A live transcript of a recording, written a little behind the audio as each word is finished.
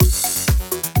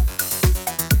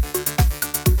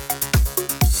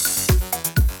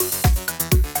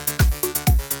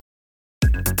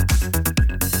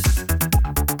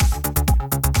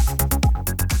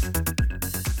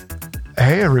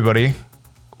Hey, everybody.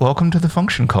 Welcome to the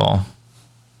function call.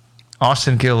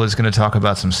 Austin Gill is going to talk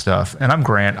about some stuff, and I'm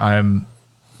Grant. I'm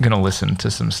going to listen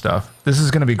to some stuff. This is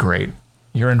going to be great.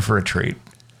 You're in for a treat.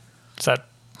 Is that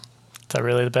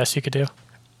really the best you could do?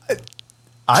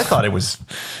 I thought it was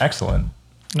excellent.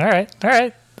 All right.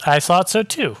 I thought so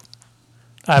too.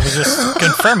 I was just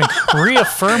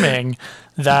reaffirming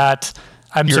that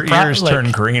I'm Your surprised. Ears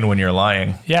turn green when you're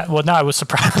lying. Yeah, well, no, I was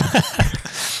surprised.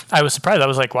 I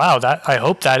was like, wow, I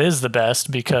hope that is the best,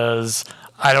 because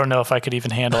I don't know if I could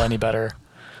even handle any better.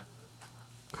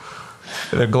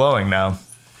 They're glowing now.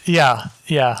 Yeah.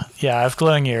 I have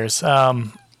glowing ears.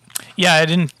 Yeah, I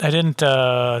didn't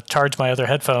charge my other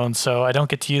headphones, so I don't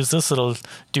get to use this little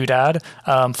doodad.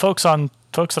 Folks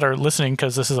that are listening,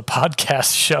 because this is a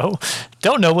podcast show,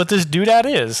 don't know what this doodad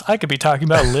is. I could be talking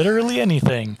about literally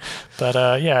anything, but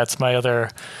yeah, it's my other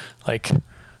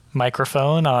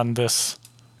microphone on this.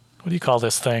 What do you call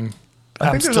this thing?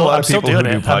 I think there's a lot of people who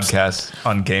do podcasts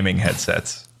on gaming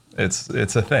headsets. It's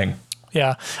a thing.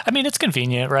 Yeah. I mean, it's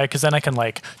convenient, right? Because then I can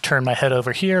turn my head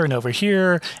over here and over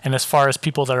here. And as far as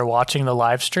people that are watching the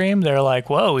live stream, they're like,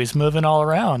 whoa, he's moving all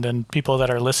around. And people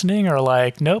that are listening are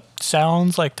like, nope,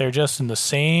 sounds like they're just in the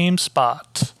same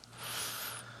spot.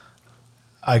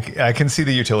 I can see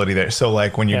the utility there. So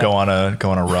when you go on a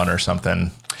run or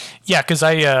something. Yeah, because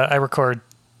I record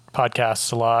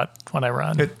podcasts a lot when I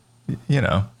run.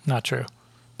 Not true.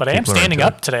 But I am standing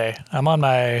up today. I'm on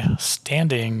my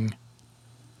standing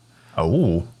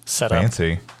setup.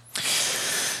 Fancy.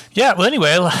 Yeah, well,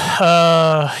 anyway,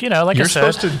 like You're I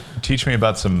said, supposed to teach me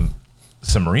about some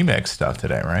remix stuff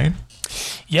today, right?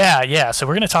 Yeah. So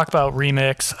we're going to talk about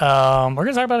remix. We're going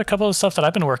to talk about a couple of stuff that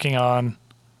I've been working on,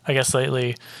 I guess,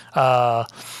 lately.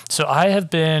 So I have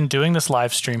been doing this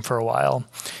live stream for a while,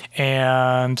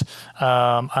 and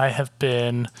I have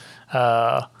been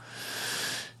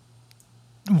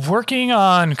working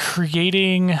on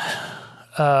creating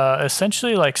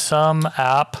essentially some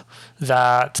app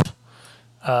that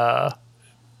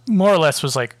more or less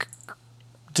was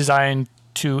designed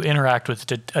to interact with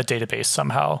a database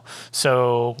somehow.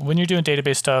 So when you're doing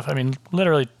database stuff, I mean,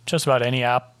 literally just about any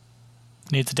app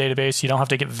needs a database. You don't have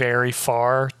to get very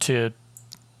far to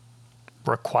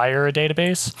require a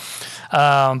database.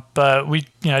 But we,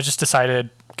 just decided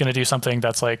going to do something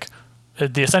that's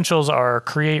the essentials are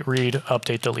create, read,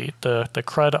 update, delete, the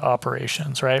CRUD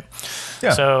operations, right?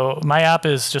 Yeah. So my app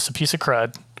is just a piece of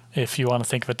CRUD, if you want to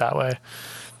think of it that way.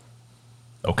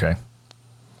 Okay.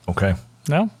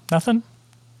 No? Nothing?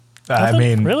 I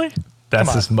mean, really?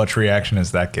 That's as much reaction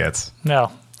as that gets.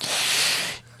 No.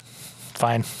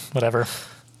 Fine. Whatever.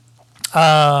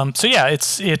 So yeah,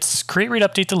 it's create, read,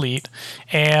 update, delete,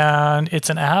 and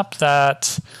it's an app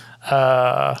that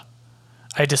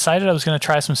I decided I was going to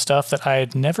try some stuff that I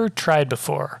had never tried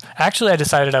before. Actually, I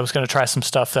decided I was going to try some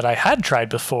stuff that I had tried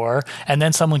before, and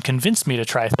then someone convinced me to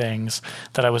try things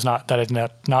that I'd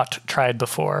not tried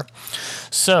before.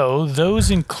 So those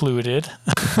included,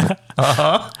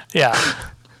 yeah,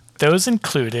 those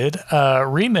included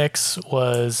Remix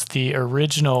was the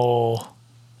original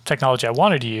technology I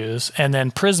wanted to use, and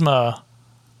then Prisma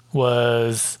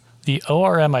was the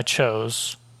ORM I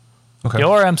chose. Okay. The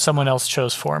ORM someone else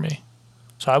chose for me.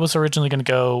 So I was originally going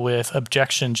to go with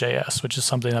Objection.js, which is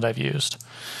something that I've used.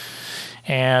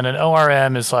 And an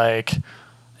ORM is a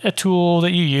tool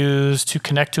that you use to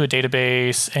connect to a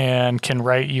database and can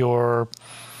write your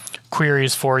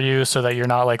queries for you so that you're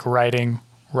not writing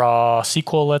raw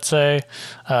SQL, let's say.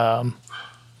 And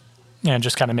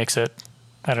just kind of makes it,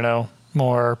 I don't know,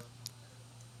 more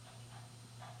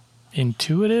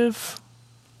intuitive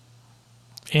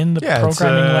in the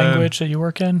programming language that you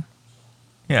work in.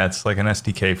 Yeah, it's like an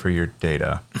SDK for your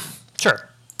data. Sure.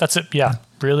 That's it. Yeah.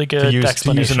 Really good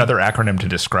explanation. To use another acronym to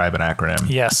describe an acronym.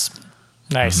 Yes.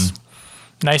 Nice.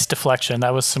 Mm-hmm. Nice deflection.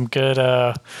 That was some good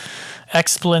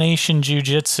explanation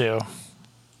jujitsu.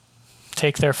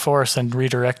 Take their force and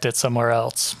redirect it somewhere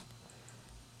else.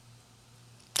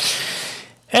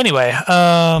 Anyway,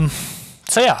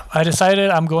 so yeah, I decided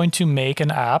I'm going to make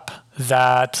an app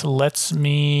that lets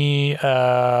me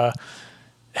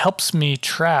helps me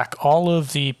track all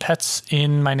of the pets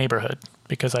in my neighborhood,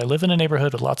 because I live in a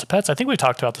neighborhood with lots of pets. I think we've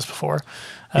talked about this before.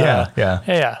 Yeah.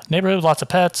 Neighborhood with lots of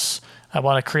pets. I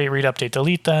want to create, read, update,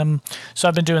 delete them. So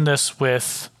I've been doing this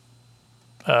with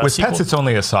with SQL. Pets, it's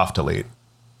only a soft delete.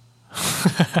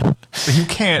 You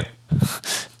can't.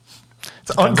 It's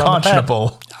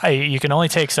unconscionable. You can only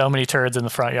take so many turds in the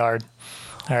front yard.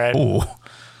 All right. Ooh.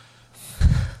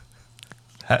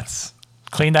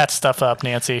 Clean that stuff up,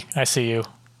 Nancy. I see you.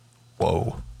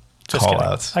 Whoa. Just kidding.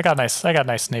 I got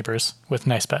nice neighbors with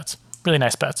nice pets. Really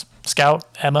nice pets. Scout,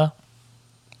 Emma,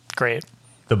 Great.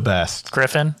 The best.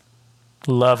 Griffin.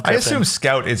 Love Griffin. I assume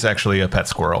Scout is actually a pet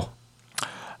squirrel.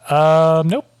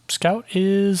 Nope. Scout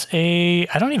is I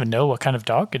don't even know what kind of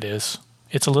dog it is.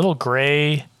 It's a little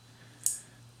gray.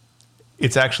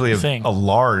 It's actually a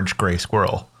large gray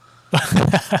squirrel.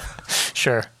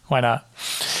 Sure. Why not?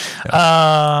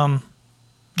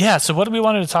 Yeah. So what we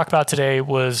wanted to talk about today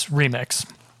was Remix.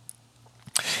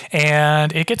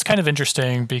 And it gets kind of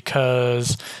interesting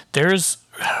because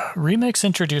Remix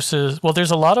introduces,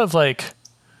 there's a lot of like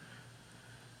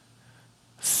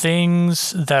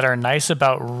things that are nice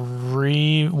about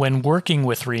when working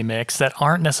with Remix that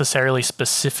aren't necessarily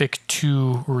specific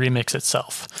to Remix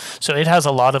itself. So it has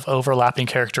a lot of overlapping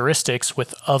characteristics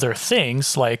with other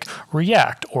things like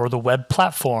React or the web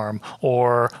platform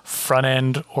or front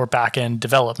end or back end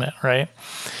development, right?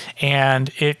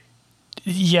 And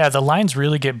the lines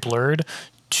really get blurred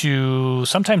to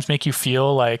sometimes make you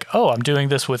feel like, oh, I'm doing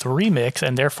this with Remix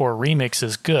and therefore Remix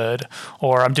is good,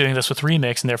 or I'm doing this with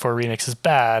Remix and therefore Remix is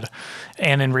bad.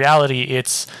 And in reality,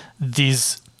 it's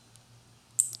these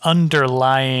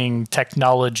underlying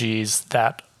technologies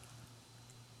that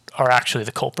are actually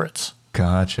the culprits.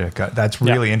 Gotcha. That's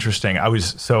really interesting.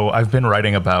 I've been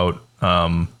writing about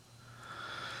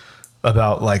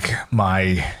like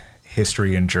my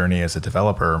history and journey as a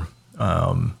developer.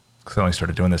 Because I only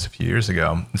started doing this a few years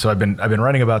ago. So I've been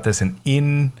writing about this, and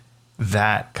in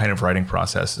that kind of writing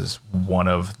process is one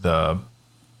of the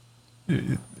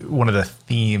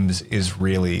themes is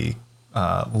really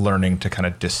learning to kind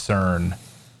of discern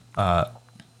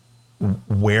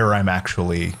where I'm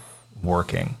actually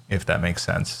working, if that makes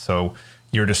sense. So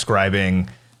you're describing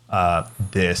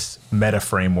this meta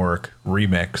framework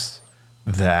Remix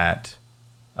that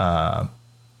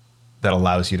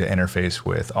allows you to interface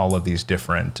with all of these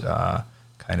different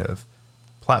kind of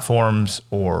platforms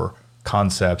or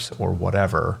concepts or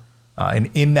whatever.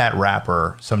 And in that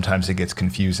wrapper, sometimes it gets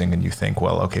confusing and you think,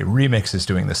 well, okay, Remix is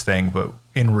doing this thing, but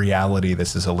in reality,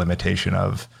 this is a limitation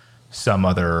of some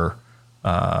other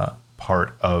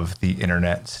part of the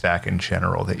internet stack in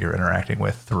general that you're interacting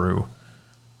with through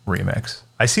Remix.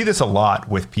 I see this a lot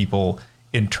with people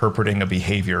interpreting a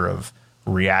behavior of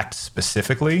React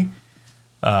specifically,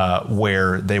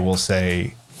 where they will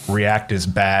say React is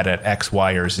bad at X,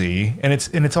 Y, or Z, and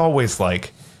it's always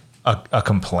like a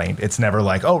complaint. It's never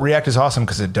like, oh, React is awesome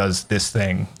because it does this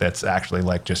thing that's actually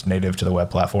like just native to the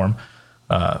web platform.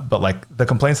 But like the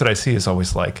complaints that I see is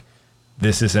always like,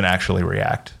 this isn't actually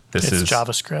React. It's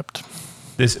JavaScript.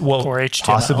 Or HTML.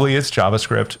 Possibly it's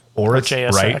JavaScript or it's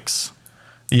JSX. Right.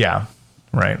 Yeah.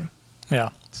 Right. Yeah.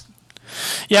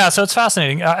 Yeah, so it's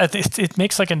fascinating. It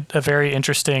makes like a very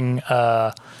interesting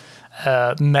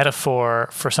metaphor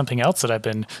for something else that I've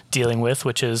been dealing with,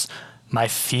 which is my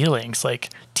feelings, like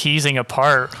teasing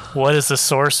apart what is the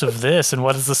source of this and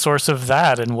what is the source of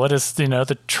that and what is,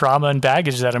 the trauma and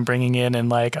baggage that I'm bringing in, and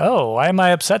like, oh, why am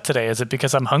I upset today? Is it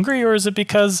because I'm hungry or is it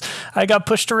because I got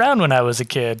pushed around when I was a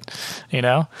kid?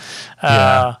 Anyway,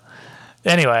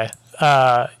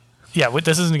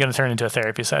 this isn't going to turn into a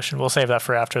therapy session. We'll save that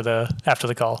for after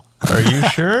the call. Are you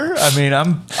sure? I mean,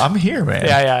 I'm here, man.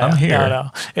 Yeah. I'm here. No,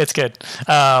 it's good.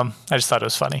 I just thought it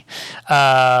was funny.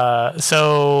 The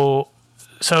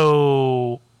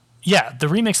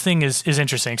Remix thing is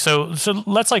interesting. So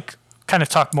let's like kind of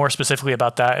talk more specifically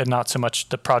about that and not so much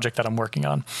the project that I'm working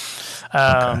on.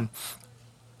 Okay.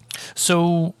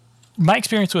 So my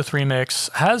experience with Remix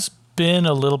has been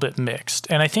a little bit mixed,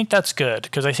 and I think that's good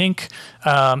because I think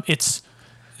it's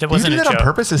that wasn't you do a that joke. On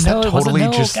purpose? Is that totally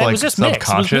just like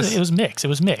subconscious? It was mixed.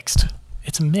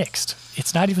 It's mixed.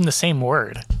 It's not even the same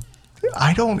word.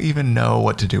 I don't even know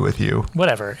what to do with you.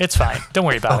 Whatever, it's fine. Don't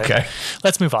worry about it.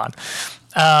 Let's move on.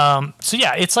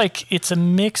 It's a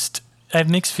mixed. I have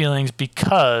mixed feelings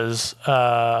because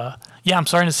I'm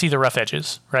starting to see the rough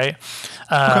edges, right?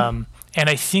 And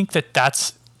I think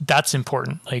that's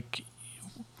important. Like,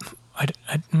 I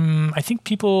think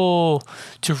people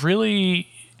to really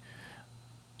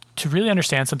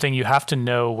understand something, you have to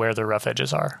know where the rough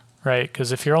edges are, right?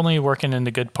 Because if you're only working in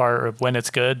the good part or when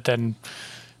it's good, then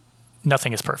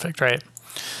nothing is perfect, right?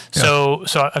 Yeah.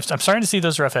 So I'm starting to see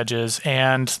those rough edges,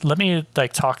 and let me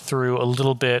like talk through a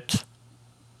little bit,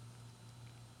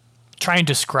 try and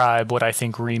describe what I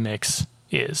think Remix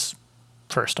is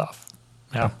first off.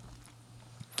 Yeah.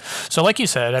 So like you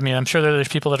said, I mean, I'm sure there's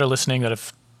people that are listening that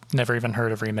have never even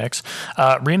heard of Remix.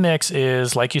 Remix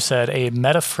is, like you said, a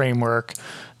meta framework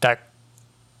that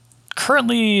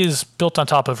currently is built on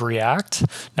top of React.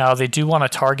 Now, they do want to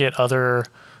target other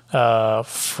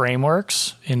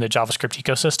frameworks in the JavaScript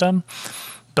ecosystem,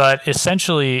 but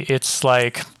essentially it's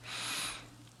like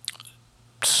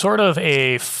sort of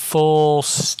a full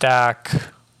stack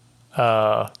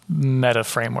meta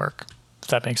framework, if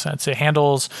that makes sense. It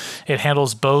handles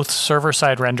both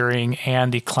server-side rendering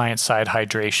and the client-side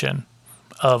hydration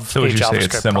of So a would you JavaScript say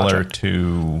it's similar project.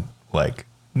 to like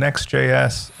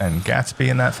Next.js and Gatsby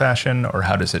in that fashion, or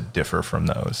how does it differ from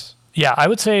those? Yeah, I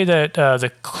would say that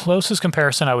the closest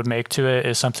comparison I would make to it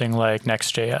is something like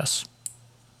Next.js.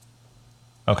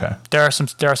 Okay. There are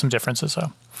some differences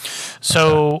though.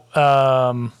 So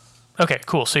okay,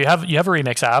 cool. So you have a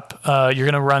Remix app. You're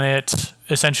gonna run it.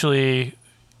 Essentially,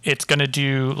 it's gonna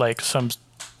do like some.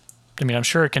 I mean, I'm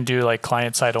sure it can do like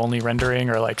client side only rendering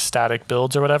or like static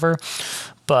builds or whatever.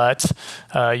 But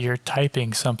you're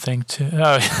typing something to.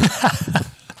 Oh,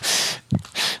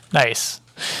 nice.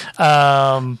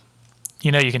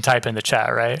 You can type in the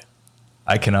chat, right?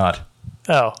 I cannot.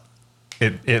 Oh.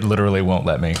 It literally won't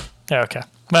let me. Okay.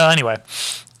 Well, anyway.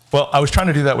 Well, I was trying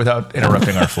to do that without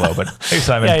interrupting our flow, but hey,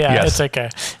 Simon. Yeah, yes. It's okay.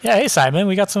 Yeah, hey, Simon.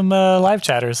 We got some live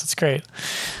chatters. It's great.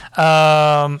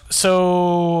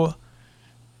 So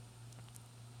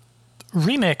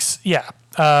Remix, yeah.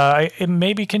 It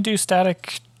maybe can do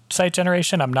static site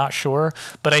generation. I'm not sure,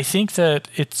 but I think that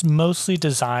it's mostly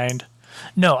designed.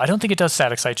 No, I don't think it does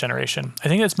static site generation. I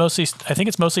think it's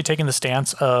mostly taking the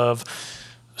stance of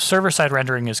server side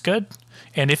rendering is good,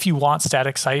 and if you want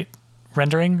static site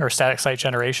rendering or static site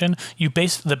generation, you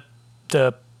base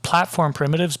the platform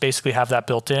primitives basically have that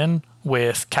built in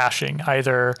with caching,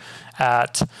 either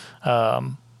at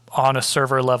on a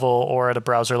server level or at a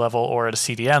browser level or at a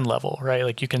CDN level, right?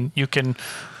 Like you can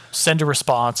send a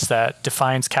response that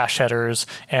defines cache headers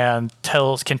and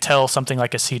can tell something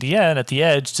like a CDN at the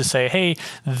edge to say, hey,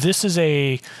 this is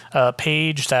a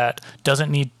page that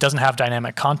doesn't have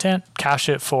dynamic content. Cache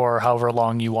it for however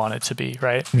long you want it to be,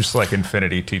 right? Just like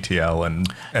Infinity TTL and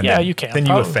yeah, then, you can. Then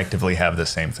you effectively have the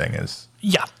same thing as.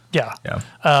 Yeah. Yeah.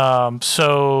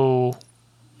 So,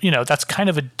 that's kind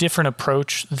of a different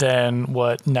approach than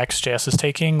what Next.js is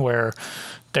taking, where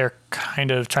they're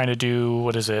kind of trying to do,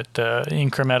 what is it,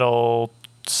 incremental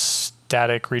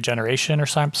static regeneration or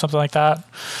something like that.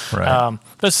 Right.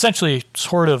 But essentially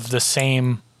sort of the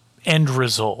same end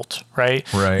result, right?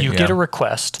 Right. You get a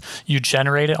request, you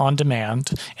generate it on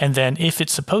demand, and then if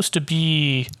it's supposed to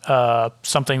be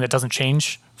something that doesn't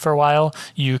change for a while,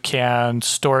 you can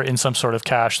store it in some sort of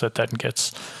cache that then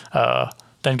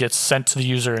gets sent to the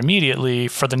user immediately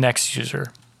for the next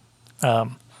user.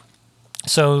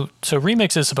 So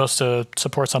Remix is supposed to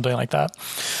support something like that.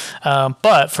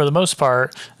 But for the most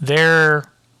part, their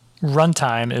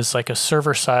runtime is like a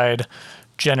server-side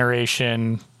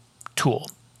generation tool.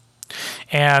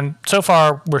 And so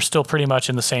far, we're still pretty much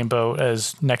in the same boat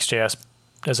as Next.js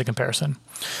as a comparison.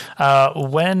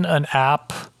 When a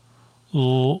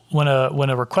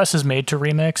request is made to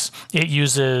Remix,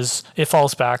 it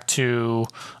falls back to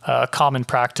a common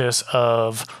practice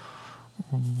of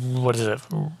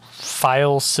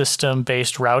file system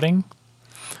based routing,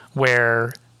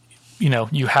 where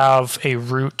you have a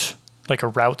root, like a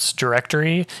routes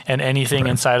directory, and anything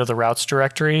inside of the routes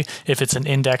directory, if it's an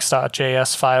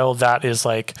index.js file, that is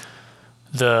like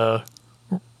the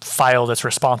file that's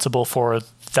responsible for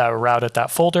that route at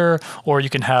that folder. Or you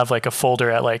can have like a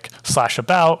folder at like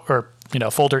 /about, or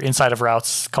a folder inside of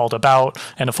routes called about,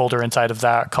 and a folder inside of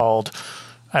that called,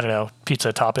 I don't know,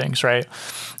 pizza toppings, right?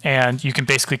 And you can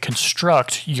basically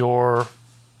construct your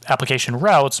application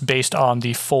routes based on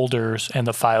the folders and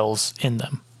the files in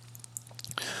them.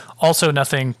 Also,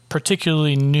 nothing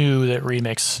particularly new that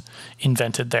Remix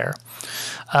invented there.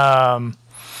 And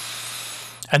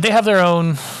they have their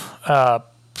own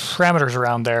parameters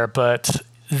around there, but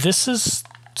this is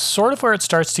sort of where it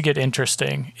starts to get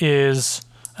interesting, is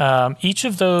each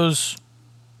of those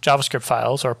JavaScript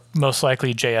files, or most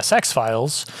likely JSX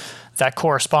files, that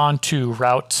correspond to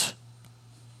route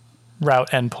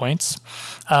endpoints,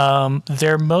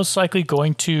 they're most likely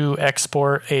going to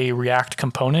export a React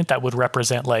component that would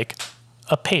represent like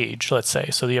a page, let's say.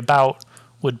 So the about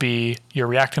would be your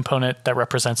React component that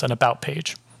represents an about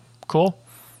page. Cool?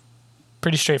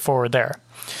 Pretty straightforward there.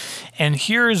 And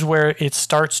here's where it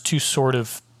starts to sort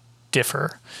of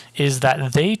differ, is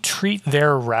that they treat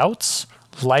their routes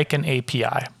like an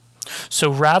API.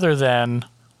 So rather than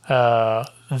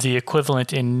the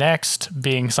equivalent in Next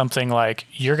being something like,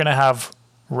 you're going to have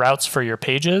routes for your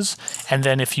pages, and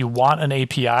then if you want an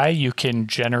API, you can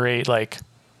generate like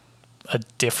a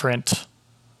different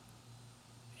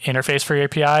interface for your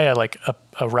API, like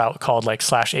a route called like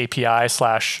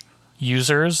 /API/users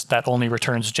that only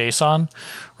returns JSON,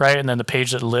 right? And then the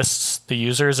page that lists the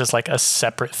users is like a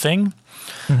separate thing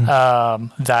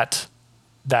that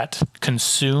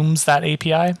consumes that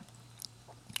API.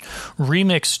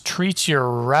 Remix treats your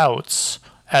routes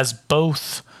as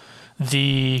both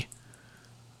the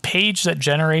page that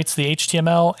generates the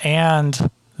HTML and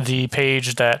the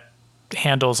page that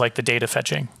handles like the data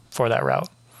fetching for that route.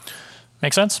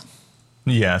 Make sense?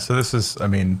 Yeah. So this is, I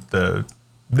mean, the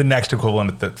next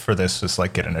equivalent for this is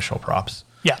like get initial props.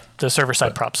 Yeah, the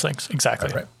server-side props things.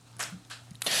 Exactly. Right.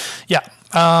 Yeah.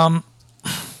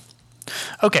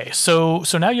 Okay, so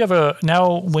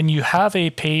now when you have a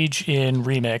page in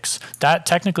Remix, that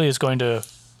technically is going to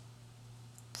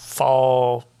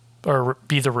fall or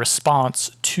be the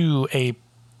response to a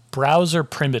browser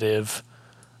primitive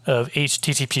of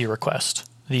HTTP request,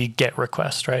 the GET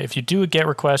request, right? If you do a GET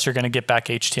request, you're going to get back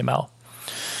HTML.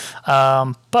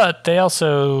 But they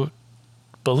also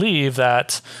believe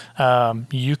that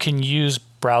you can use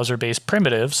browser-based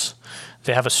primitives.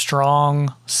 They have a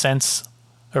strong sense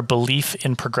or belief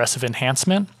in progressive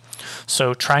enhancement.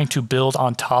 So trying to build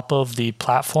on top of the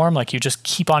platform, like you just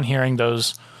keep on hearing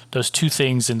those two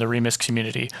things in the Remix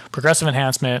community: progressive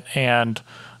enhancement and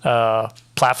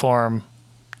platform,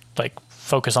 like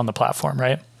focus on the platform,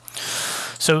 right?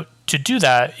 So to do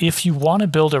that, if you want to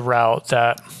build a route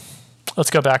that, let's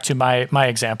go back to my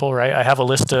example, right? I have a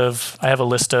list of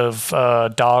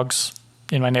dogs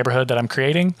in my neighborhood that I'm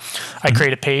creating. I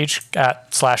create a page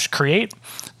at /create.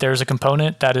 There's a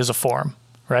component that is a form,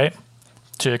 right?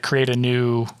 To create a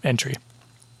new entry.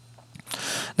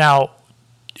 Now,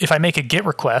 if I make a GET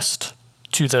request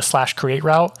to the /create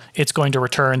route, it's going to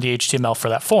return the HTML for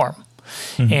that form.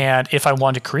 Mm-hmm. And if I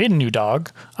want to create a new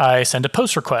dog, I send a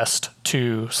post request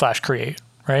to /create,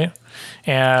 right?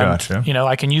 And gotcha.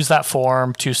 I can use that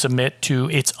form to submit to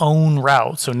its own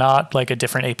route. So not like a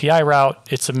different API route,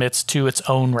 it submits to its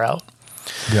own route.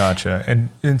 Gotcha.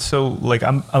 And so like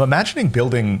I'm imagining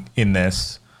building in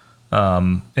this,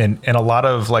 and a lot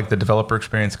of like the developer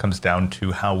experience comes down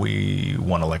to how we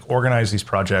want to like organize these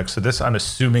projects. So this, I'm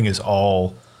assuming, is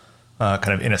all kind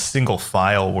of in a single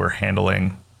file we're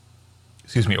handling,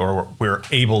 or we're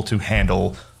able to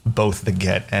handle both the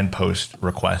GET and post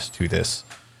request to this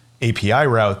API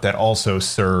route that also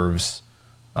serves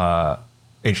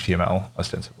HTML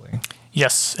ostensibly.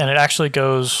 Yes, and it actually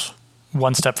goes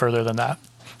one step further than that,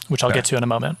 which I'll get to in a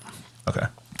moment. Okay.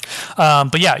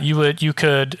 But yeah, you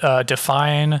could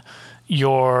define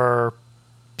your.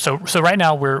 So right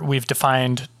now we've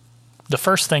defined the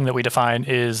first thing that we define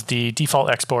is the default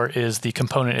export is the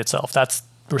component itself. That's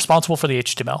responsible for the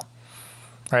HTML.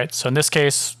 Right. So in this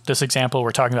case, this example,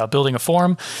 we're talking about building a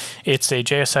form. It's a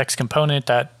JSX component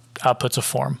that outputs a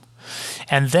form.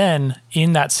 And then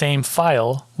in that same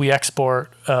file, we export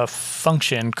a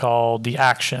function called the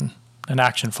action, an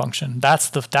action function. That's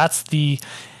the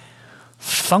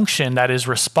function that is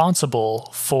responsible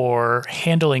for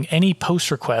handling any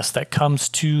post request that comes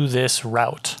to this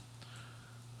route.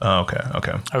 Oh,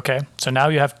 okay. So now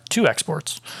you have two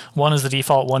exports. One is the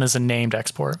default, one is a named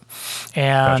export.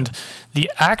 And gotcha.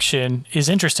 The action is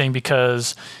interesting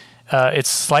because it's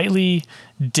slightly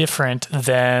different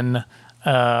than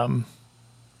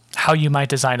how you might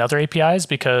design other APIs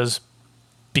because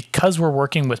we're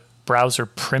working with browser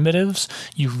primitives,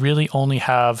 you really only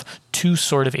have two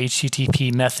sort of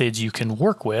HTTP methods you can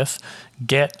work with,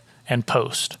 get and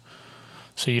post.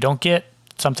 So you don't get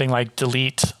something like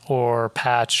delete or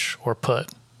patch or put,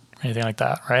 anything like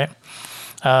that, right?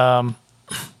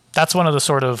 That's one of the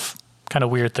sort of kind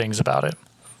of weird things about it.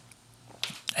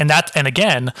 And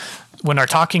again, when we're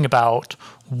talking about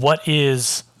what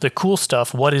is the cool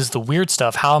stuff, what is the weird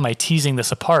stuff, how am I teasing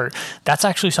this apart, that's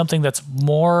actually something that's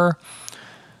more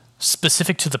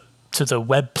specific to the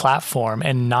web platform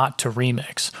and not to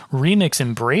Remix. Remix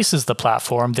embraces the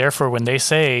platform. Therefore, when they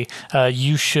say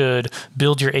you should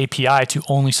build your API to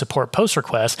only support post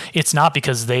requests, it's not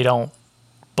because they don't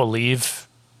believe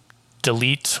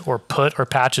delete or put or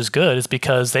patch is good. It's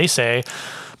because they say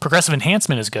progressive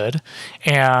enhancement is good.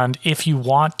 And if you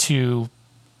want to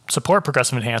support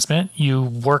progressive enhancement, you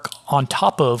work on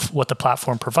top of what the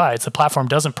platform provides. The platform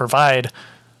doesn't provide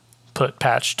put,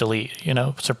 patch, delete,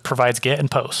 so it provides get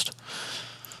and post.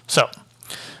 So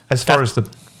as far as the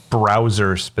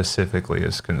browser specifically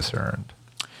is concerned,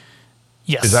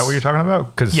 yes. Is that what you're talking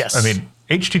about? Because yes. I mean,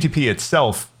 HTTP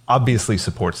itself obviously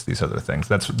supports these other things.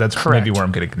 That's correct. Maybe where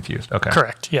I'm getting confused. Okay.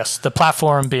 Correct. Yes. The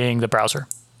platform being the browser.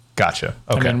 Gotcha.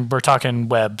 Okay. I mean, we're talking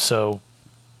web, so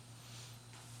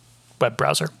web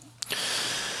browser.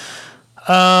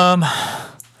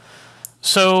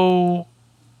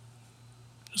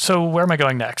 So where am I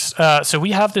going next? So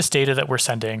we have this data that we're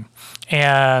sending,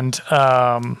 and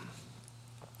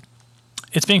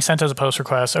it's being sent as a post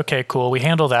request. Okay, cool. We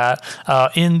handle that.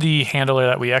 In the handler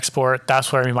that we export,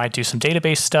 that's where we might do some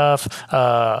database stuff,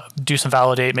 do some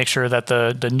validate, make sure that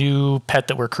the new pet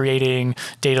that we're creating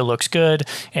data looks good.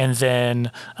 And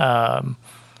then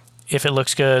if it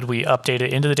looks good, we update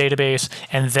it into the database.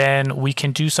 And then we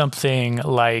can do something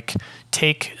like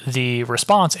take the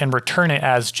response and return it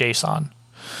as JSON.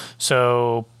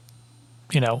 So,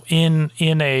 in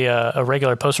a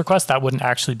regular post request, that wouldn't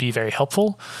actually be very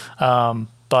helpful.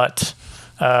 But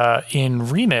in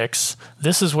Remix,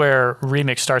 this is where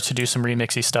Remix starts to do some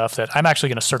remixy stuff that I'm actually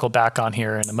going to circle back on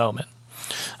here in a moment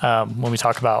when we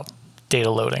talk about data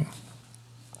loading.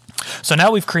 So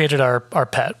now we've created our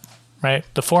pet. Right,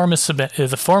 the form is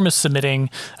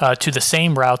submitting to the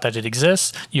same route that it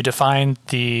exists. You define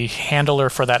the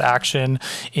handler for that action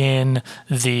in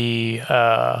the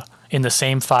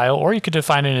same file, or you could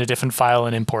define it in a different file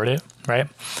and import it. Right,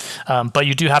 but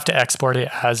you do have to export it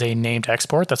as a named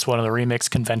export. That's one of the Remix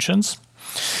conventions.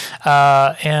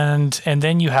 And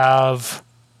then you have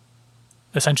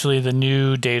essentially the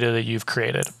new data that you've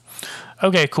created.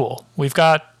 Okay, cool. We've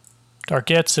got our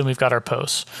gets and we've got our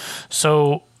posts.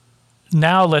 So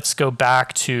now let's go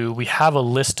back to, we have a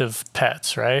list of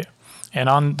pets, right?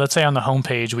 And let's say on the home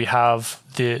page, we have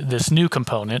this new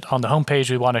component. On the home page,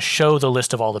 we want to show the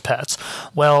list of all the pets.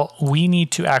 Well, we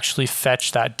need to actually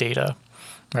fetch that data,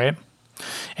 right?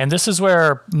 And this is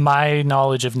where my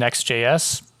knowledge of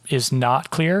Next.js is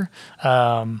not clear.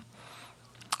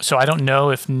 So I don't know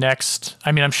if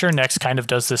I'm sure Next kind of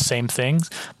does the same things,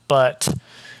 but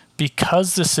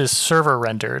because this is server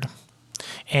rendered,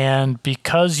 and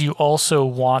because you also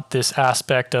want this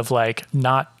aspect of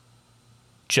not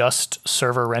just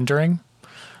server rendering,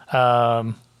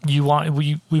 we want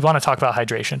to talk about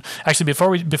hydration. Actually,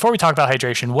 before we talk about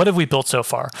hydration, what have we built so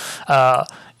far?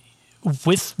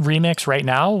 With Remix right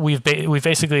now, we've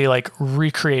basically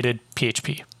recreated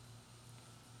PHP,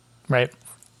 right?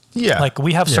 Yeah.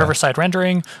 We have server-side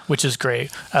rendering, which is great.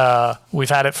 We've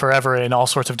had it forever in all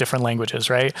sorts of different languages,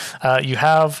 right? You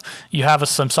have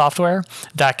some software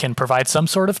that can provide some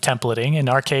sort of templating. In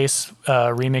our case,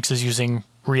 Remix is using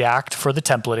React for the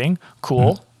templating.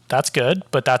 Cool. Mm-hmm. That's good,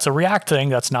 but that's a React thing.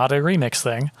 That's not a Remix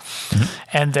thing. Mm-hmm.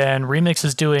 And then Remix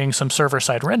is doing some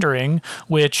server-side rendering,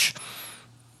 which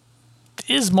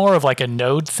is more of a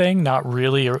node thing, not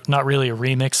really a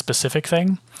Remix specific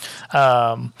thing. It's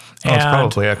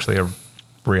probably actually a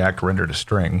React rendered a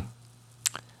string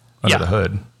under the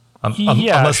hood,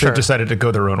 unless they've decided to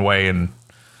go their own way and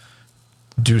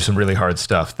do some really hard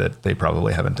stuff that they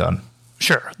probably haven't done.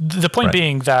 Sure. The point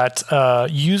being that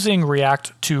using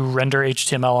React to render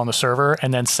HTML on the server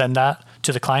and then send that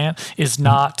to the client is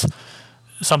not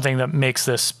something that makes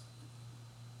this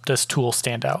tool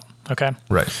stand out. Okay.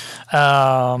 Right.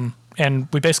 And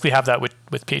we basically have that with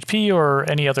PHP or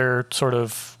any other sort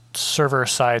of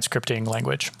server-side scripting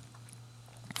language.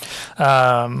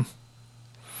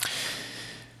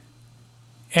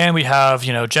 And we have,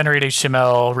 generate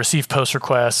HTML, receive post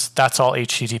requests. That's all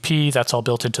HTTP. That's all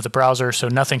built into the browser. So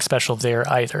nothing special there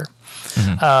either.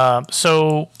 Mm-hmm.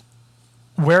 So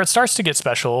where it starts to get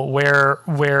special,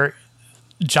 where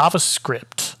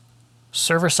JavaScript,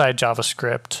 server-side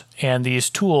JavaScript, and these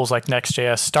tools like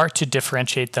Next.js start to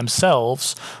differentiate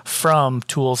themselves from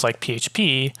tools like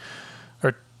PHP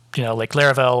or, like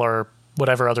Laravel or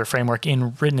whatever other framework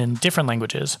written in different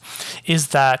languages, is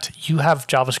that you have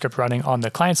JavaScript running on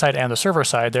the client side and the server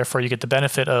side. Therefore, you get the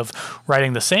benefit of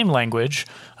writing the same language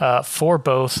for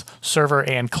both server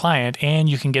and client, and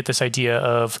you can get this idea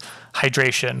of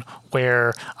hydration,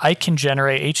 where I can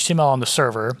generate HTML on the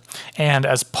server, and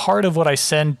as part of what I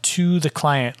send to the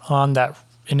client on that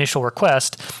initial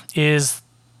request is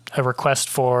a request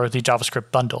for the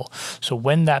JavaScript bundle. So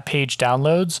when that page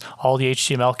downloads, all the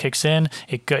HTML kicks in.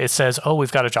 It says, oh,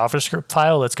 we've got a JavaScript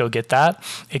file. Let's go get that.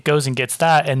 It goes and gets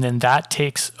that, and then that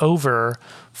takes over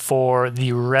for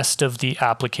the rest of the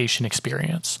application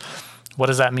experience. What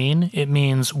does that mean? It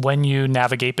means when you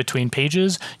navigate between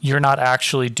pages, you're not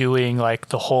actually doing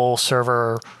the whole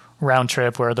server round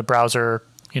trip where the browser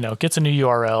gets a new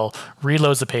URL,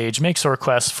 reloads the page, makes a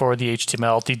request for the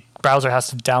HTML. The browser has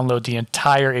to download the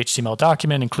entire HTML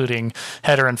document, including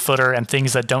header and footer and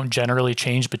things that don't generally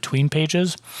change between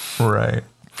pages. Right.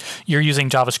 You're using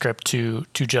JavaScript to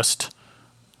just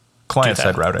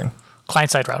client-side routing.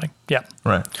 Client-side routing. Yeah.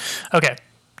 Right. Okay.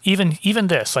 Even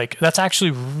this, that's actually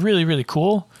really, really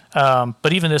cool.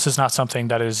 But even this is not something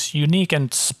that is unique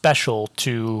and special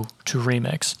to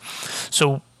Remix.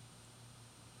 So,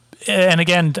 and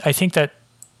again, I think that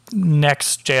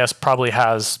Next.js probably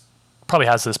has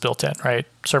this built in, right?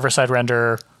 Server-side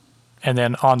render, and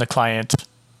then on the client,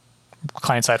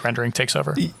 client-side rendering takes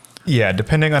over. Yeah,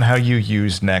 depending on how you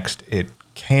use Next, it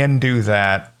can do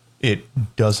that. It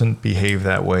doesn't behave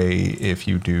that way if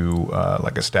you do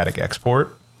like a static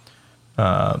export.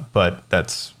 But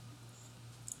that's,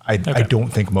 I don't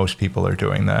think most people are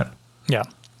doing that. Yeah.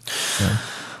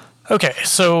 Okay,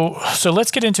 so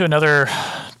let's get into another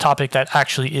topic that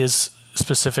actually is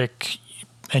specific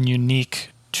and unique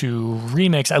to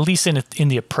Remix, at least in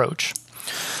the approach.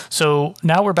 So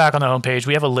now we're back on the homepage.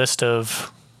 We have a list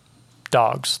of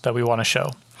dogs that we want to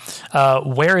show.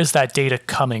 Where is that data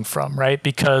coming from, right?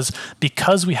 Because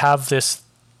we have this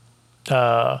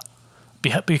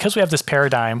because we have this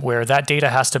paradigm where that data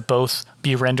has to both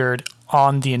be rendered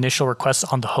on the initial request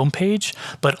on the homepage,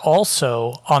 but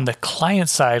also on the client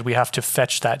side, we have to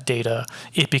fetch that data.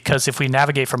 Because if we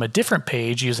navigate from a different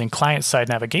page using client-side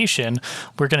navigation,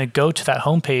 we're going to go to that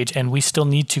homepage, and we still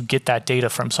need to get that data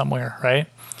from somewhere, right?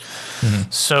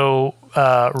 Mm-hmm. So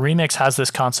Remix has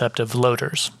this concept of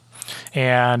loaders,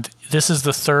 and this is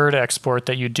the third export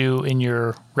that you do in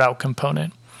your route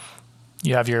component.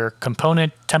 You have your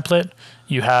component template.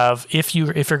 You have, if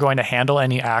you're going to handle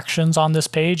any actions on this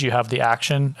page, you have the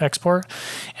action export.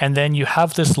 And then you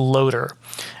have this loader.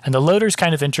 And the loader is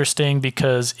kind of interesting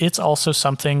because it's also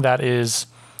something that is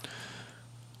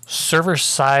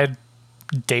server-side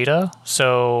data.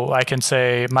 So I can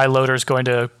say my loader is going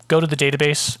to go to the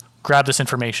database, grab this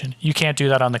information. You can't do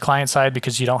that on the client side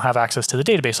because you don't have access to the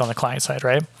database on the client side,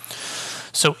 right?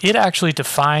 So it actually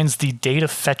defines the data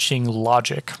fetching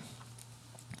logic.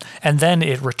 And then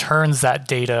it returns that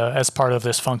data as part of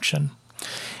this function.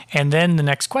 And then the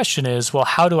next question is, well,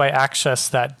 how do I access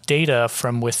that data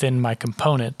from within my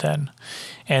component then?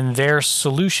 And their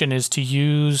solution is to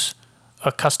use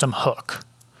a custom hook.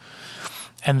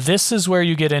 And this is where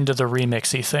you get into the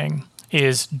remixy thing,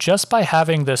 is just by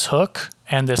having this hook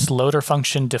and this loader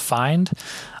function defined,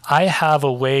 I have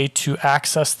a way to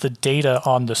access the data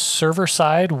on the server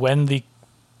side when the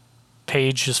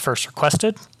page is first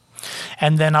requested.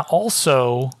 And then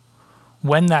also,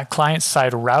 when that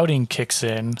client-side routing kicks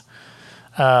in,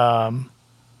 I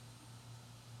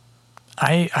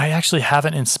actually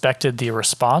haven't inspected the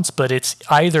response, but it's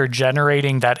either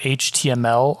generating that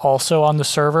HTML also on the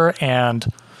server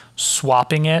and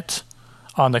swapping it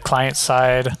on the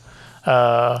client-side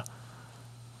routing.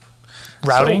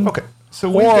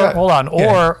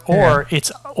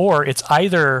 It's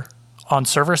either on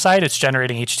server side, it's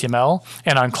generating HTML,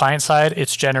 and on client side,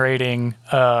 it's generating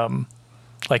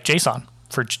like JSON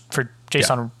for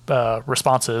JSON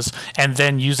responses, and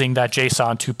then using that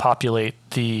JSON to populate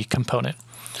the component.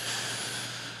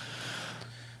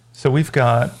 So we've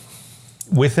got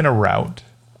within a route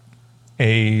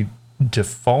a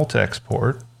default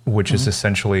export, which is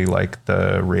essentially like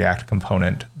the React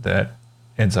component that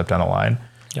ends up down the line.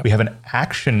 Yep. We have an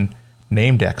action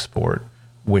named export,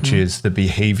 which is the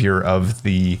behavior of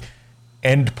the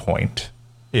endpoint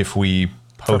if we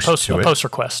post to it. Post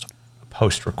request.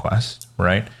 Post request,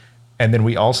 right? And then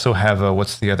we also have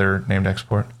what's the other named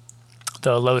export?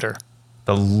 The loader.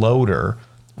 The loader,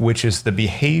 which is the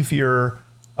behavior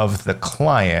of the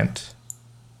client,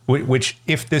 which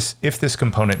if this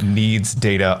component needs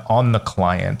data on the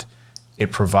client,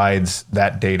 it provides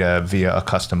that data via a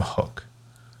custom hook.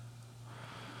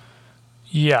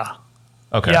 Yeah.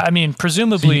 Okay. Yeah, I mean,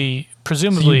 presumably,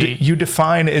 you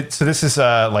define it. So this is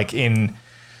like in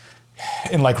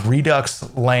like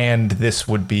Redux land, this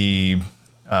would be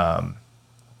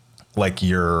like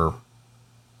your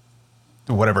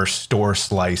whatever store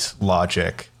slice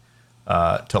logic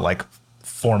to like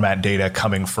format data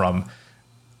coming from.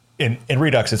 In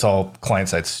Redux, it's all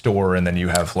client-side store, and then you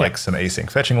have like some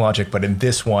async fetching logic. But in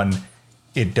this one,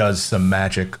 it does some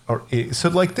magic. So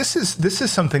like this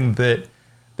is something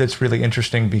that's really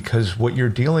interesting, because what you're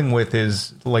dealing with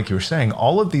is, like you were saying,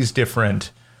 all of these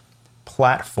different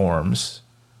platforms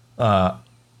are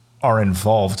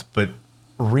involved, but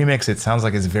Remix, it sounds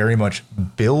like, is very much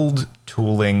build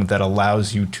tooling that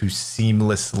allows you to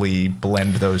seamlessly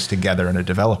blend those together in a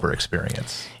developer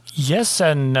experience. Yes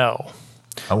and no.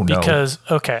 Oh, no. Because,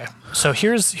 okay, so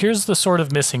here's the sort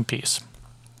of missing piece.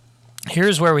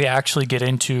 Here's where we actually get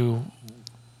into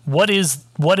what is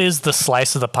the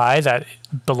slice of the pie that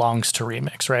belongs to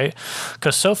Remix, right?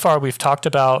 Because so far we've talked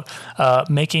about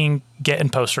making get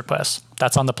and post requests.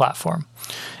 That's on the platform.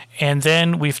 And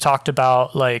then we've talked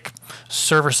about like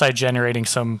server-side generating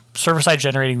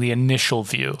the initial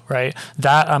view, right?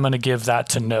 That I'm going to give that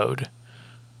to Node,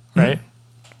 right? Mm-hmm.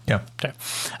 Yeah. Okay.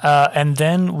 And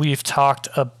then we've talked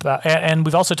about, and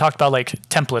we've also talked about like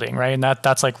templating, right? And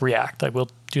that's like React. Like we'll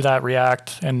do that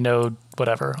React and Node,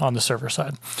 whatever, on the server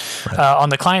side. Right. On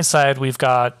the client side, we've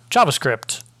got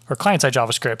JavaScript or client-side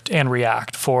JavaScript and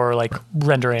React for like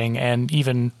rendering and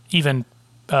even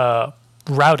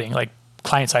routing, like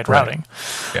client-side routing.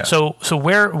 Yeah. So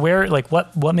where like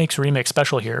what makes Remix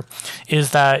special here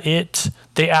is that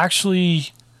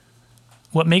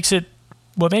what makes it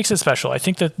special. I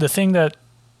think that the thing that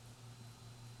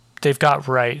they've got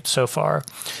right so far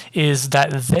is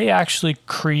that they actually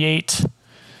create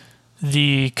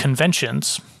the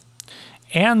conventions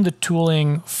and the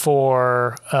tooling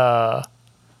for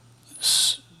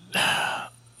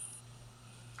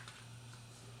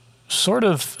sort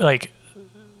of like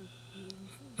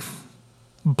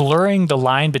blurring the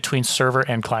line between server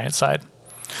and client side.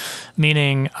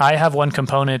 Meaning I have one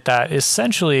component that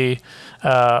essentially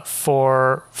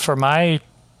for my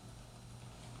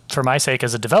sake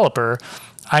as a developer,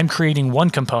 I'm creating one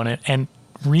component, and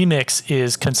Remix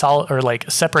is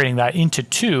separating that into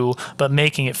two, but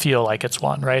making it feel like it's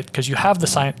one, right? Because you have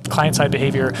the client side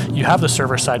behavior, you have the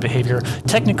server side behavior.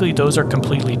 Technically, those are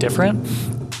completely different,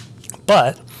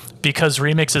 but because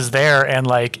Remix is there and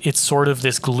like it's sort of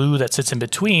this glue that sits in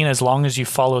between, as long as you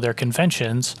follow their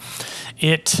conventions,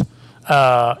 it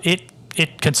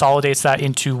consolidates that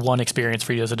into one experience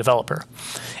for you as a developer.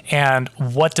 And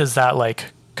what does that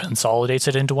like consolidates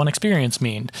it into one experience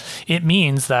mean? It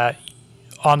means that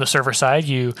on the server side,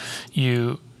 you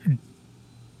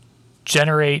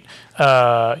generate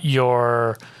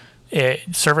your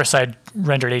server-side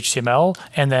rendered HTML,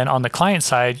 and then on the client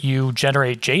side, you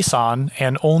generate JSON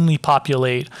and only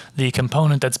populate the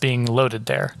component that's being loaded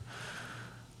there.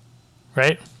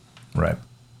 Right? Right.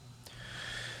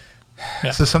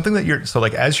 Yeah. So something that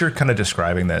like as you're kind of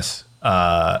describing this,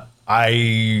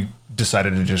 I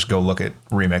decided to just go look at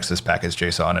Remix's package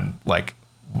JSON and like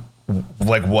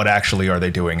what actually are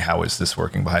they doing? How is this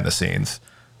working behind the scenes?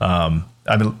 I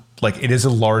mean, like it is a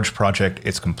large project.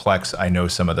 It's complex. I know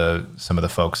some of the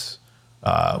folks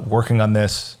working on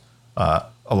this. A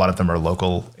lot of them are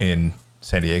local in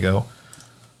San Diego.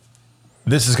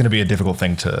 This is going to be a difficult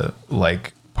thing to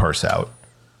like parse out.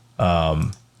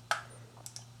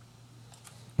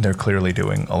 They're clearly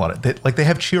doing a lot of they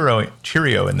have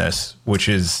Cheerio in this, which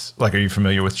is like, are you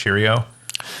familiar with Cheerio?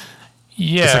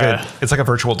 Yeah, it's like a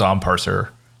virtual DOM parser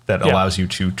that allows you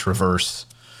to traverse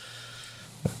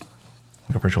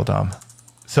like a virtual DOM.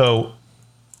 So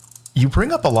you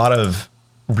bring up a lot of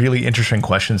really interesting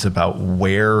questions about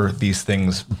where these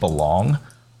things belong.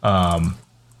 The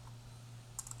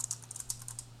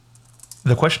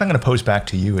question I'm going to pose back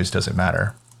to you is, does it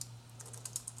matter?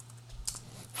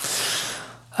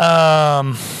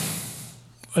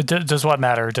 Does what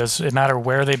matter? Does it matter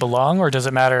where they belong, or does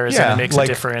it matter as it makes a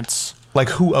difference? Like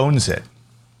who owns it?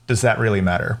 Does that really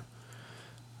matter?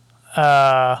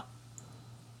 I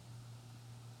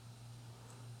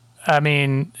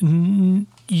mean,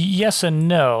 yes and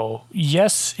no.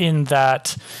 Yes, in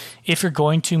that if you're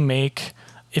going to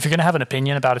have an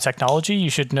opinion about a technology, you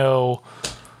should know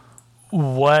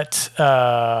where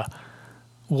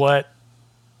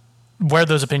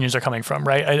those opinions are coming from,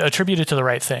 right? Attribute it to the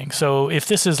right thing. So if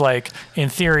this is like, in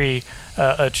theory,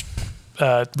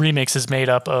 Remix is made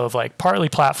up of like partly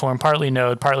platform, partly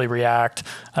Node, partly React,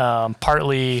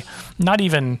 partly not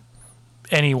even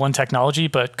any one technology,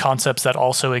 but concepts that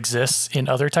also exist in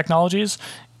other technologies,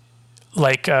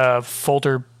 like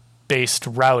folder-based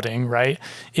routing, right?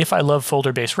 If I love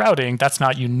folder-based routing, that's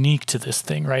not unique to this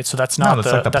thing, right? So that's not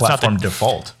like the platform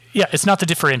default. Yeah, it's not the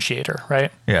differentiator,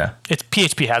 right? Yeah, it's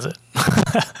PHP has it.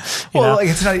 Well, like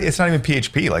it's not even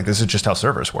PHP. Like this is just how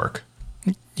servers work.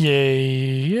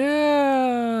 Yeah.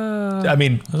 I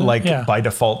mean, by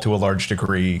default, to a large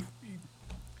degree,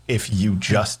 if you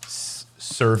just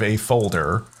serve a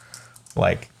folder,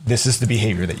 like this is the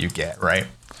behavior that you get, right?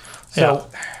 So,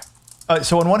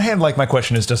 so on one hand, like my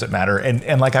question is, does it matter?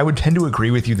 And like I would tend to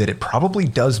agree with you that it probably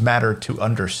does matter to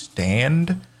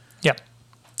understand. Yep.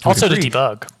 Also to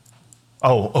debug.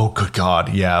 Oh, good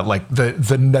God. Yeah. Like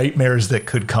the nightmares that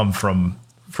could come from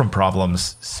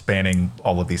problems spanning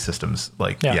all of these systems.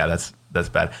 Like, that's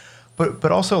bad.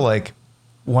 But also like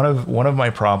one of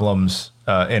my problems,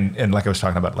 and like I was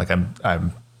talking about, like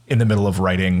I'm in the middle of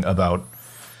writing about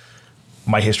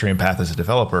my history and path as a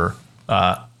developer.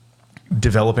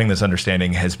 Developing this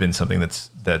understanding has been something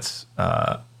that's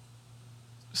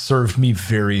served me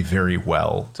very, very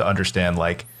well to understand,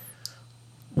 like,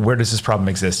 where does this problem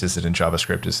exist? Is it in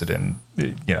JavaScript? Is it in,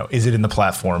 is it in the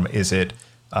platform? Is it,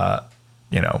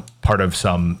 part of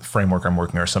some framework I'm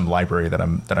working or some library that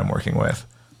I'm working with?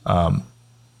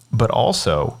 But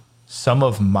also some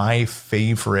of my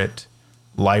favorite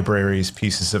libraries,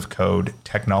 pieces of code,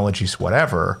 technologies,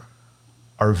 whatever,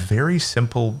 are very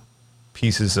simple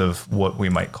pieces of what we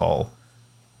might call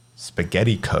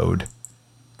spaghetti code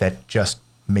that just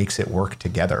makes it work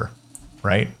together,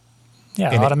 right?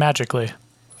 Yeah, And automatically.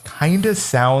 Kind of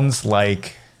sounds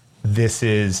like this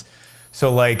is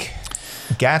so like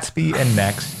Gatsby and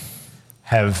Next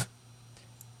have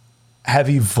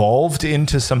evolved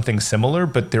into something similar,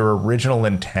 but their original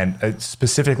intent,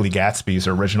 specifically Gatsby's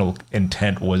original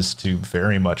intent, was to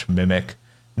very much mimic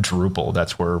Drupal.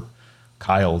 That's where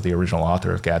Kyle, the original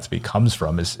author of Gatsby, comes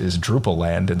from, is Drupal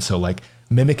land. And so like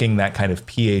mimicking that kind of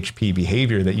PHP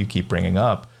behavior that you keep bringing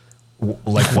up,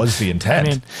 like was the intent.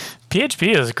 I mean,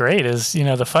 PHP is great. Is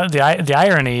the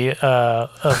irony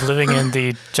of living in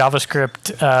the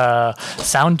JavaScript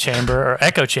sound chamber or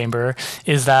echo chamber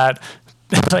is that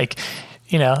like,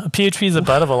 PHP is the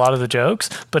butt of a lot of the jokes,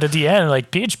 but at the end,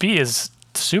 like PHP is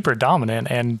super dominant,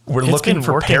 and we're looking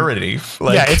for parity.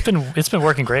 Yeah, it's been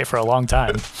working great for a long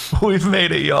time. We've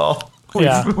made it, y'all.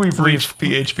 We've reached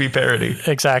PHP parity.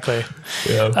 Exactly.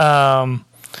 Yeah.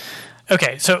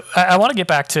 Okay, so I want to get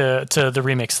back to the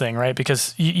remix thing, right?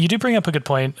 Because you do bring up a good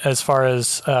point as far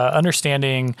as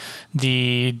understanding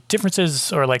the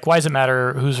differences, or like why does it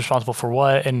matter who's responsible for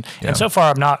what? And so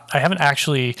far I haven't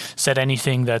actually said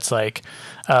anything that's like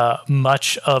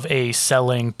much of a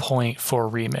selling point for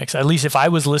remix. At least if I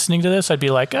was listening to this, I'd be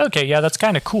like, okay, yeah, that's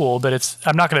kind of cool, but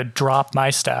I'm not going to drop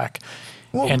my stack.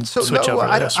 Well,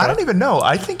 I don't even know.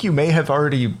 I think you may have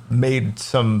already made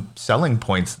some selling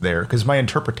points there, because my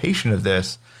interpretation of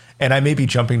this, and I may be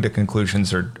jumping to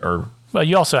conclusions or well,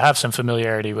 you also have some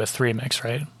familiarity with remix,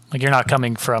 right? Like you're not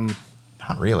coming from.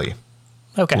 Not really.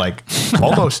 Okay. Like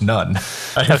almost none.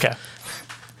 Okay.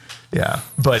 Yeah,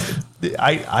 but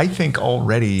I think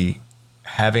already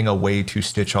having a way to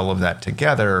stitch all of that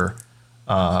together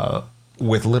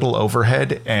with little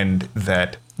overhead, and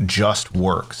that just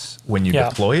works when you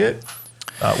deploy it,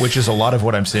 which is a lot of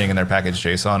what I'm seeing in their package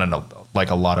JSON, and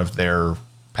a lot of their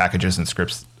packages and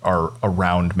scripts are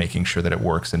around making sure that it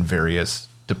works in various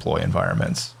deploy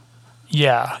environments.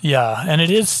 Yeah, and it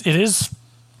is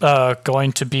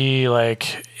going to be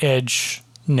like Edge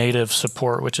native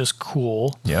support, which is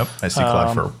cool. Yep, I see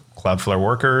Cloudflare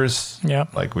workers.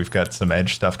 Yep, like we've got some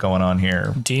Edge stuff going on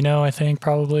here. Dino, I think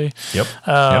probably. Yep.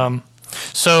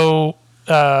 So.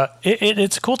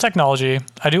 It's a cool technology.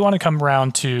 I do want to come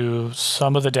around to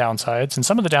some of the downsides, and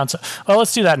some of the downsides. Well,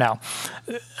 let's do that now.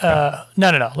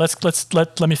 No.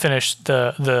 Let me finish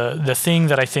the thing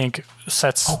that I think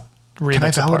sets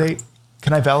remix apart.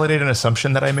 Can I validate an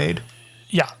assumption that I made?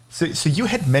 Yeah. So you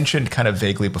had mentioned kind of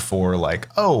vaguely before, like,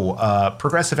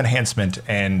 progressive enhancement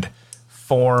and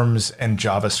forms and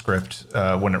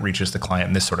JavaScript when it reaches the client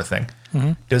and this sort of thing.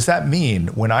 Mm-hmm. Does that mean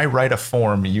when I write a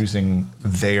form using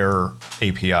their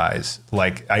APIs,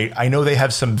 like I know they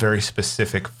have some very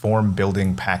specific form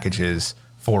building packages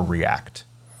for React,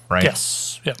 right?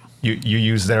 Yes. Yeah. You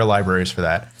use their libraries for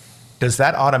that. Does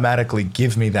that automatically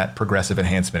give me that progressive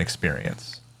enhancement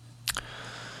experience?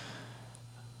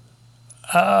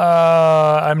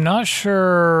 I'm not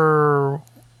sure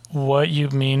what you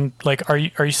mean. Like, are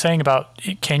you saying about,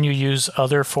 can you use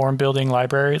other form building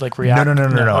library like React? No.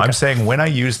 Okay. I'm saying when I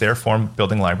use their form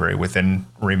building library within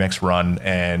Remix Run,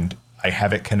 and I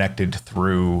have it connected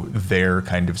through their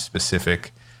kind of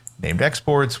specific named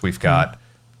exports, we've got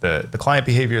the client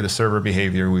behavior, the server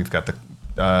behavior, we've got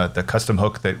the custom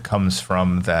hook that comes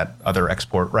from that other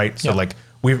export, right? So like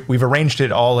we've arranged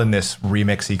it all in this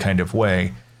remixy kind of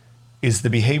way. Is the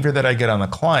behavior that I get on the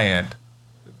client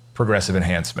progressive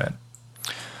enhancement?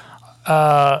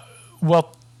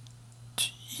 Well,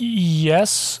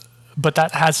 yes, but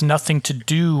that has nothing to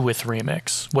do with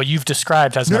remix. What you've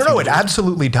described has nothing to do with it. No, it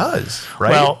absolutely does,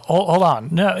 right? Well, hold on.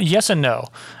 No, yes and no.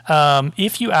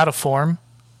 If you add a form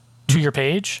to your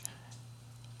page,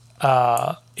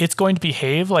 it's going to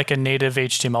behave like a native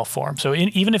HTML form. So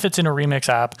even if it's in a remix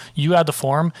app, you add the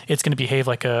form, it's going to behave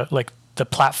like the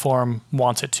platform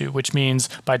wants it to, which means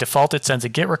by default it sends a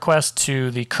GET request to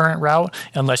the current route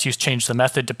unless you change the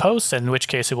method to post, in which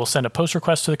case it will send a post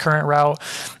request to the current route.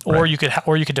 Or you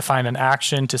could define an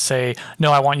action to say,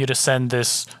 no, I want you to send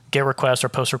this GET request or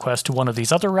post request to one of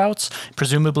these other routes.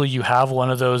 Presumably you have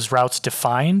one of those routes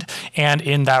defined, and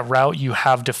in that route you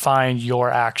have defined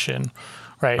your action.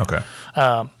 Right. Okay.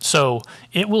 So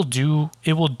it will do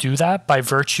that by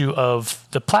virtue of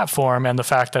the platform and the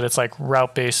fact that it's like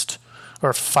route based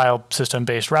or file system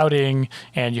based routing,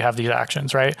 and you have these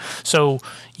actions, right? So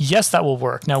yes, that will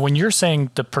work. Now, when you're saying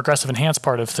the progressive enhanced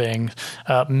part of things,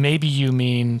 maybe you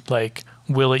mean like,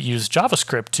 will it use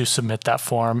JavaScript to submit that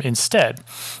form instead?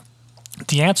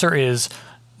 The answer is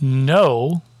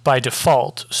no by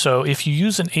default. So if you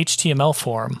use an HTML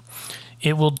form,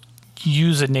 it will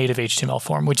use a native HTML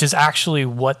form, which is actually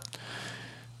what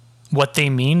what they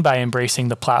mean by embracing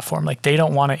the platform. Like they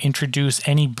don't want to introduce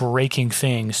any breaking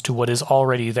things to what is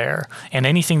already there. And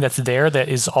anything that's there that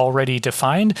is already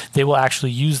defined, they will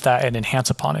actually use that and enhance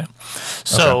upon it.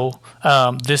 So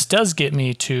this does get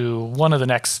me to one of the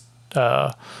next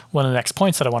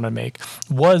points that I wanted to make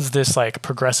was this like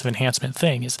progressive enhancement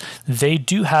thing is they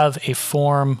do have a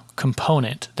form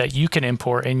component that you can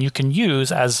import and you can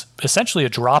use as essentially a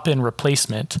drop-in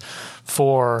replacement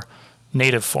for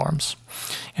native forms.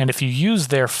 And if you use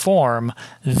their form,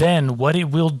 then what it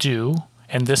will do,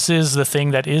 and this is the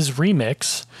thing that is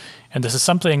Remix, and this is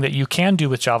something that you can do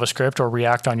with JavaScript or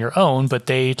React on your own, but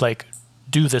they like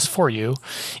do this for you,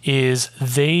 is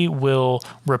they will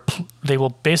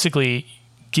basically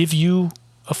give you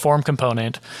a form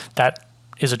component that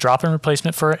is a drop-in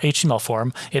replacement for HTML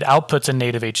form. It outputs a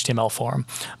native HTML form,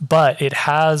 but it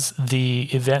has the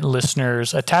event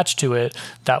listeners attached to it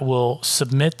that will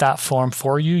submit that form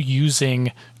for you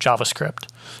using JavaScript.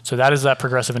 So that is that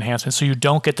progressive enhancement. So you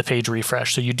don't get the page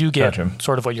refresh. So you do get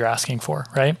sort of what you're asking for,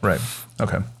 right? Right.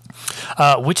 Okay.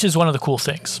 Which is one of the cool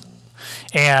things.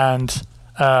 And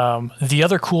the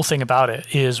other cool thing about it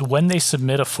is when they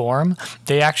submit a form,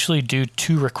 they actually do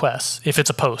two requests. If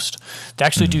it's a post, they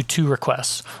actually do two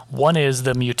requests. One is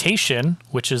the mutation,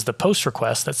 which is the post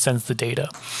request that sends the data.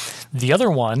 The other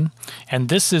one, and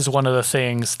this is one of the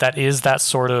things that is that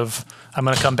sort of, I'm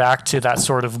going to come back to that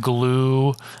sort of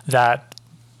glue that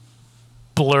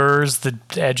blurs the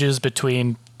edges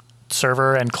between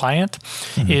server and client,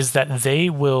 is that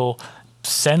they will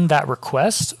send that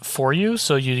request for you.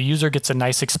 So the user gets a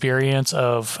nice experience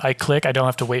of I click, I don't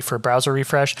have to wait for a browser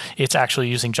refresh. It's actually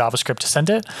using JavaScript to send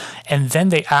it. And then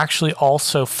they actually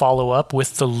also follow up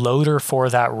with the loader for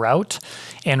that route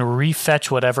and refetch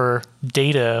whatever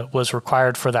data was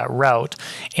required for that route.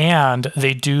 And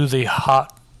they do the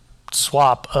hot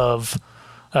swap of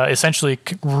essentially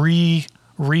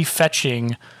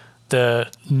refetching the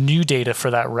new data for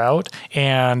that route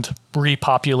and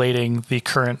repopulating the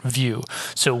current view.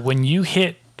 So when you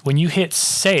hit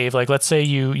save, like let's say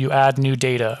you add new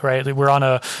data, right?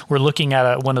 We're looking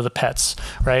at one of the pets,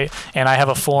 right? And I have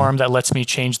a form that lets me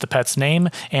change the pet's name,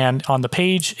 and on the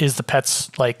page is the pet's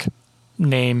like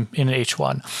name in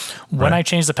H1. When I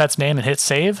change the pet's name and hit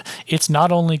save, it's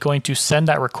not only going to send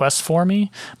that request for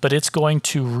me, but it's going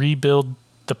to rebuild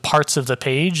the parts of the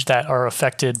page that are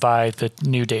affected by the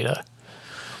new data.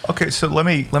 Okay, so let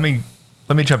me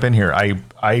jump in here.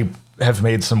 I have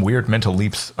made some weird mental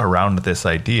leaps around this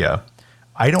idea.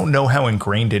 I don't know how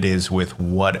ingrained it is with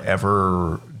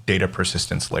whatever data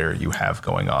persistence layer you have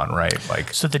going on, right?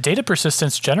 Like, so the data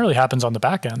persistence generally happens on the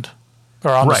back end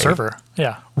or on the server.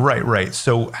 Yeah. Right.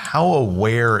 So how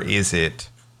aware is it?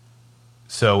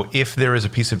 So if there is a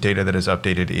piece of data that is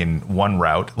updated in one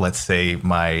route, let's say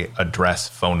my address,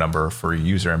 phone number for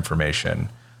user information,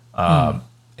 and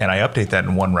I update that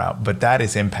in one route, but that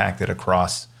is impacted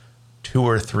across 2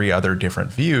 or 3 other different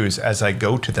views. As I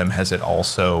go to them, has it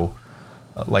also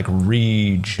like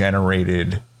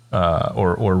regenerated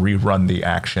or rerun the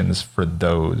actions for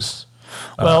those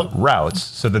routes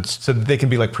so that they can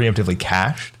be like preemptively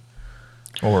cached,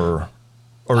 or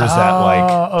is that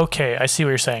like... Okay, I see what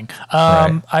you're saying.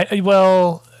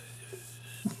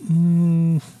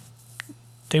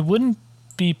 They wouldn't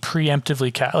be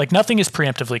preemptively cached. Like nothing is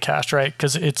preemptively cached, right?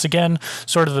 Because it's again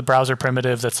sort of the browser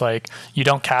primitive that's like you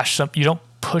don't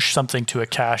push something to a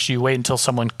cache. You wait until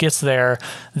someone gets there.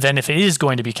 Then if it is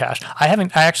going to be cached, I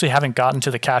actually haven't gotten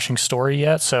to the caching story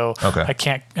yet, so I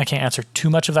can't answer too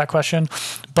much of that question.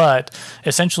 But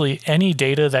essentially, any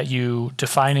data that you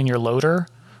define in your loader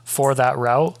for that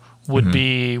route would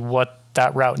be what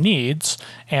that route needs,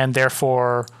 and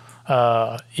therefore,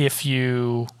 if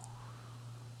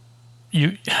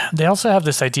they also have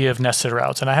this idea of nested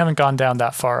routes, and I haven't gone down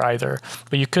that far either.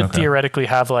 But you could theoretically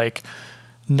have like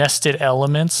nested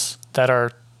elements that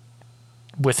are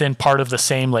within part of the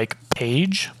same like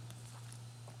page.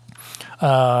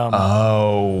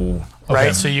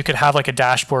 Right. So you could have like a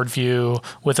dashboard view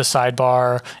with a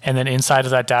sidebar, and then inside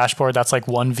of that dashboard, that's like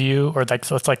one view, or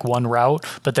that's like one route.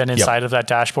 But then inside of that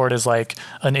dashboard is like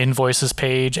an invoices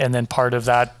page, and then part of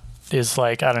that is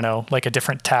like, I don't know, like a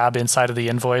different tab inside of the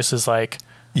invoice is like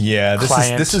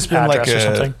this has been like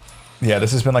something. Yeah,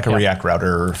 this has been like a React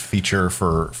router feature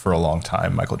for a long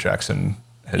time. Michael Jackson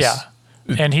has.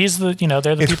 And he's they're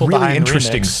the people really behind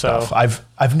interesting Remix, stuff. So.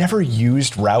 I've never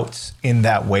used routes in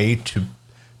that way to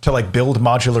like build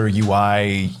modular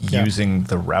UI using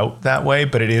the route that way,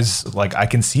 but it is like I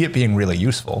can see it being really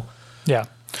useful. Yeah.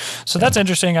 So that's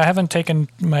interesting. I haven't taken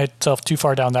myself too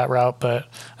far down that route, but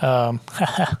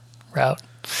route.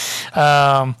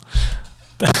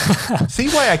 See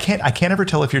why I can't ever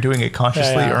tell if you're doing it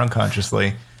consciously or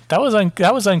unconsciously. That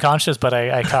was unconscious, but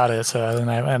I caught it. So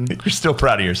and you're still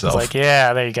proud of yourself. Like,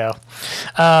 yeah, there you go.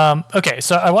 Okay,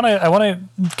 so I want to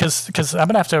because I'm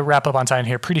gonna have to wrap up on time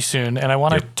here pretty soon, and I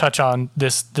want to touch on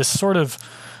this sort of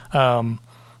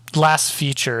last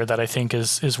feature that I think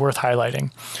is worth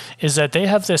highlighting, is that they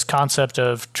have this concept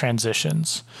of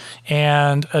transitions,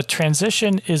 and a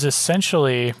transition is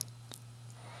essentially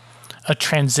a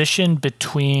transition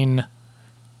between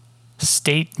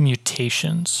state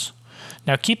mutations.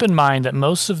 Now, keep in mind that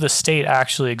most of the state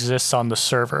actually exists on the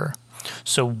server.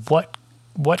 So what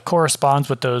corresponds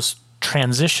with those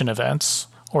transition events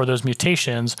or those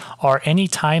mutations are any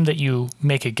time that you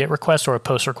make a GET request or a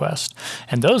POST request.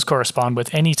 And those correspond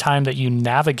with any time that you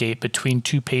navigate between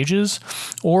two pages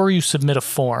or you submit a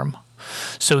form.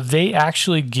 So they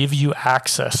actually give you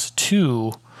access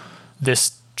to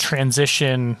this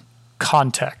transition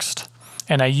context.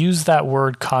 And I use that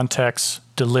word context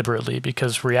deliberately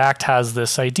because React has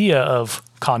this idea of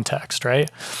context, right?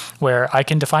 Where I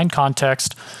can define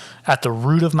context at the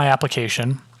root of my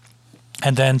application,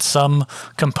 and then some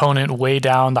component way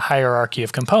down the hierarchy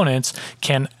of components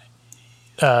can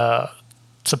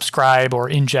subscribe or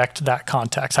inject that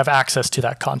context, have access to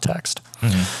that context.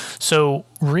 Mm-hmm. So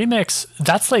Remix,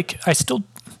 that's like, I still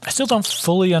don't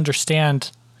fully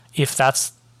understand if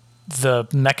that's the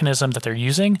mechanism that they're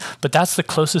using, but that's the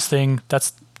closest thing.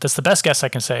 That's the best guess I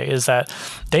can say, is that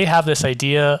they have this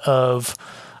idea of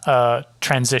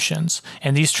transitions,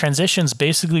 and these transitions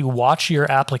basically watch your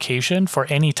application for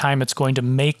any time it's going to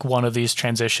make one of these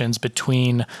transitions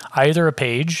between either a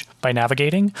page by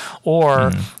navigating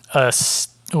or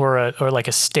or like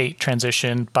a state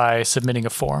transition by submitting a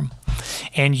form.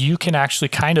 And you can actually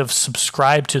kind of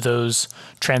subscribe to those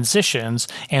transitions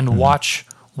and watch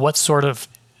what sort of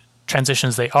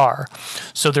transitions they are.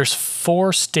 So there's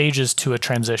 4 stages to a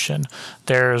transition.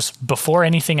 There's before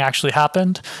anything actually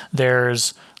happened.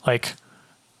 There's like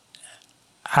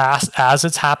as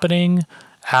it's happening,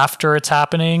 after it's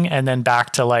happening, and then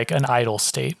back to like an idle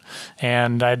state.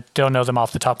 And I don't know them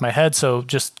off the top of my head, so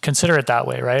just consider it that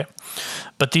way, right?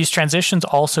 But these transitions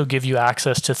also give you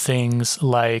access to things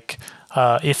like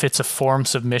if it's a form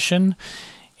submission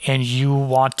and you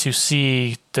want to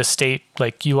see the state,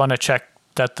 like you want to check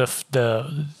that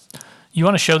you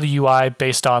want to show the UI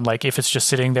based on like if it's just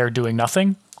sitting there doing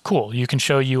nothing, cool. You can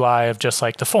show UI of just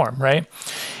like the form, right?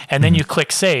 And then you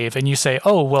click save and you say,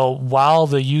 oh, well, while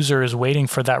the user is waiting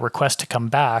for that request to come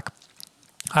back,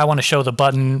 I want to show the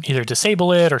button, either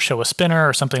disable it or show a spinner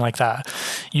or something like that.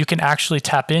 You can actually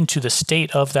tap into the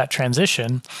state of that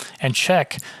transition and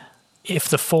check if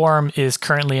the form is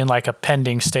currently in like a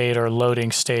pending state or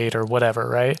loading state or whatever,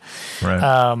 right?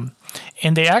 Right.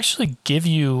 And they actually give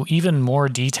you even more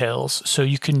details. So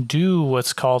you can do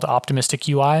what's called optimistic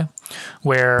UI,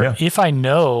 where if I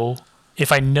know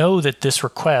that this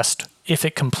request, if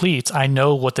it completes, I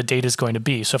know what the data is going to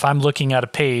be. So if I'm looking at a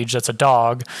page that's a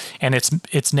dog and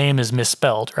its name is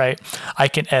misspelled, right? I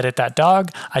can edit that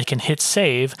dog, I can hit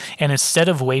save, and instead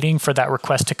of waiting for that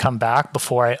request to come back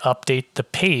before I update the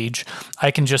page,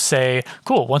 I can just say,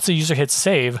 cool, once the user hits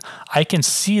save, I can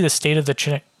see the state of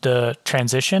the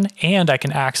transition, and I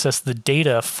can access the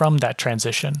data from that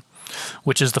transition,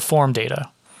 which is the form data,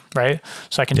 right?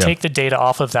 So I can take the data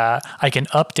off of that. I can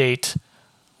update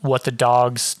what the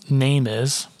dog's name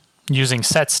is using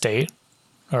set state,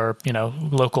 or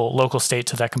local state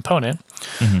to that component.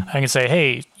 I can say,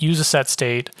 hey, use a set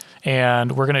state,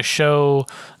 and we're going to show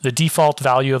the default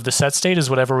value of the set state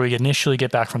is whatever we initially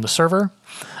get back from the server.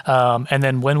 And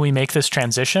then when we make this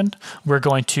transition, we're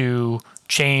going to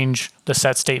change the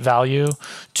set state value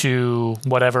to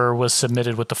whatever was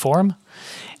submitted with the form.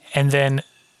 And then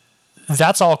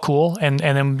that's all cool. And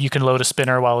then you can load a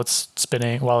spinner while it's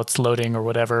spinning, while it's loading or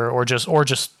whatever, or just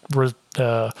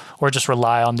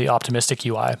rely on the optimistic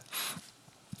UI.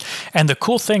 And the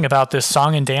cool thing about this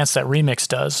song and dance that Remix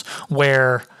does,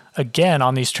 where again,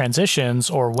 on these transitions,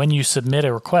 or when you submit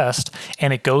a request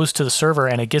and it goes to the server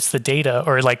and it gets the data,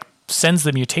 or like sends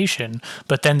the mutation,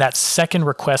 but then that second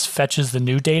request fetches the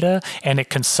new data and it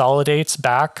consolidates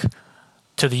back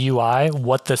to the UI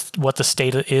what the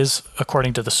state is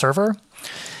according to the server.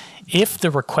 If the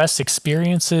request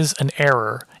experiences an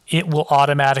error, it will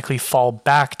automatically fall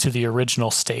back to the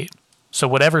original state. So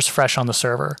whatever's fresh on the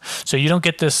server. So you don't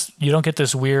get this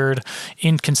weird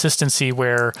inconsistency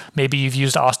where maybe you've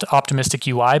used optimistic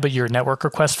UI, but your network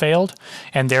request failed,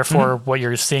 and therefore what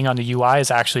you're seeing on the UI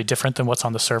is actually different than what's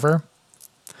on the server.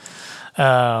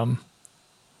 And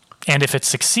if it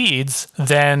succeeds,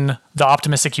 then the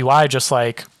optimistic UI just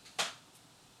like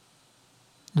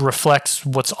reflects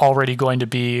what's already going to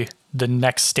be the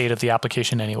next state of the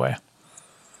application anyway.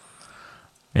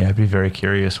 Yeah, I'd be very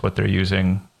curious what they're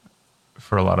using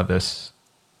for a lot of this.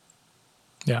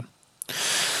 Yeah.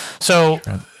 So,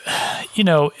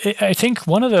 I think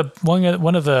one of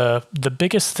the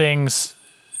biggest things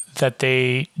that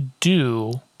they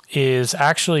do is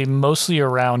actually mostly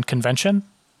around convention.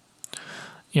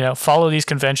 Follow these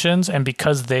conventions, and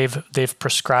because they've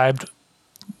prescribed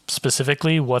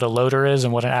specifically what a loader is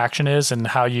and what an action is and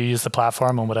how you use the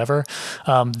platform and whatever,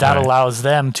 that allows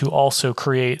them to also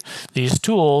create these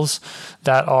tools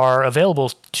that are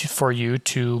available for you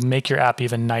to make your app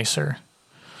even nicer.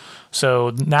 So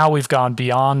now we've gone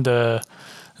beyond the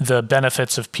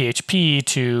benefits of PHP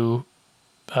to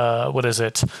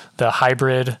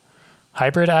the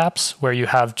hybrid apps, where you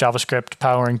have JavaScript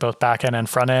powering both backend and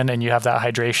front end, and you have that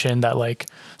hydration that like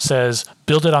says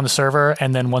build it on the server,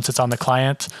 and then once it's on the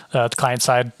client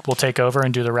side will take over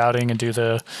and do the routing and do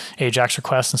the AJAX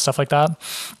requests and stuff like that.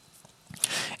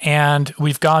 And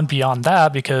we've gone beyond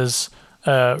that because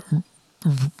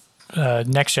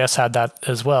Next.js had that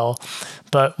as well,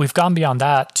 but we've gone beyond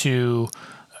that to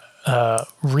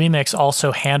Remix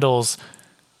also handles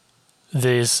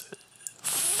these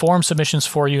form submissions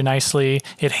for you nicely.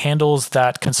 It handles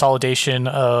that consolidation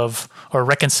or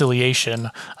reconciliation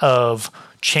of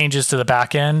changes to the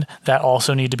back end that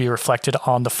also need to be reflected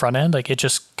on the front end. Like it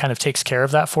just kind of takes care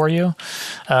of that for you.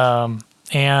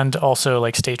 And also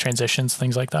like state transitions,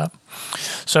 things like that.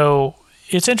 So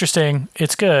it's interesting.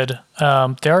 It's good.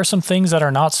 There are some things that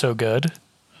are not so good.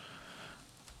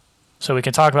 So we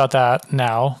can talk about that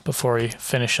now before we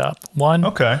finish up. One.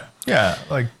 Okay. Yeah.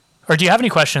 Or do you have any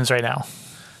questions right now?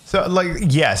 So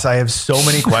yes, I have so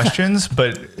many questions,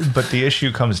 but the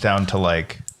issue comes down to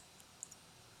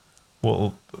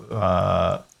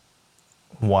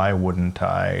why wouldn't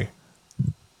I?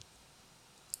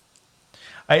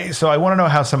 So I want to know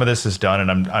how some of this is done,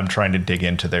 and I'm trying to dig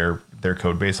into their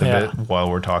code base a bit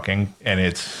while we're talking, and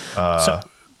it's not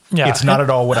at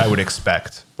all what I would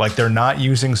expect. Like they're not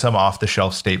using some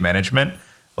off-the-shelf state management.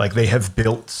 Like they have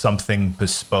built something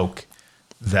bespoke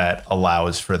that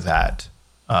allows for that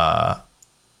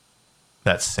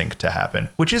sync to happen,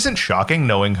 which isn't shocking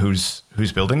knowing who's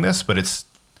building this, but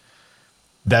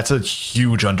that's a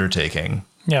huge undertaking.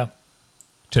 Yeah.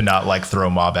 To not like throw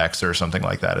MobX or something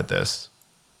like that at this.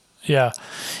 Yeah.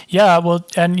 Yeah. Well,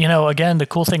 and again, the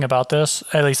cool thing about this,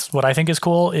 at least what I think is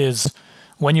cool, is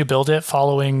when you build it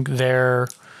following their,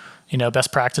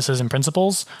 best practices and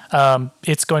principles,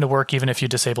 it's going to work even if you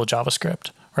disable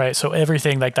JavaScript, right? So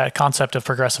everything like that concept of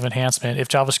progressive enhancement, if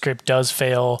JavaScript does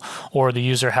fail or the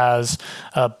user has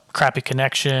a crappy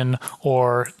connection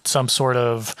or some sort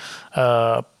of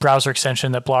browser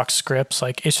extension that blocks scripts,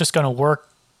 like it's just going to work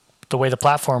the way the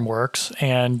platform works,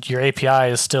 and your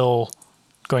API is still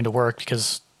going to work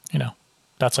because,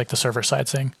 that's like the server side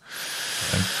thing.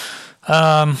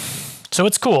 So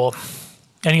it's cool.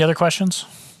 Any other questions?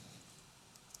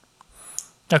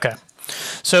 Okay.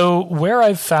 So where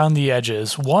I've found the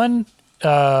edges, one,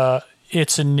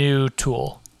 it's a new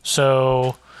tool.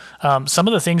 So some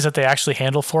of the things that they actually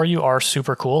handle for you are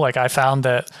super cool. Like I found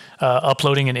that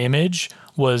uploading an image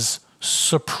was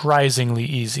surprisingly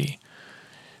easy,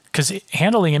 because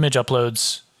handling image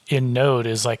uploads in Node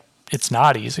is like, it's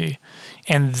not easy.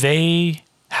 And they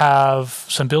have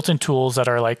some built-in tools that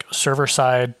are like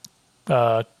server-side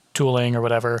tooling or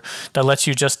whatever that lets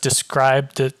you just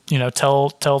describe the, tell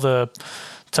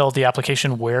the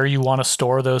application where you want to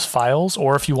store those files,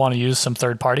 or if you want to use some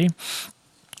third party,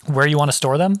 where you want to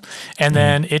store them. And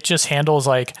then it just handles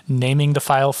like naming the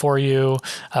file for you,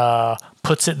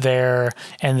 puts it there,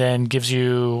 and then gives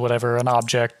you whatever, an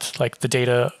object, like the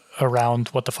data around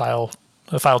what the file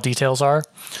details are.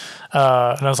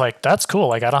 And I was like, that's cool.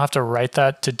 Like I don't have to write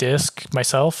that to disk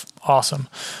myself. Awesome.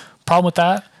 Problem with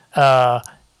that,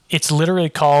 it's literally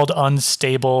called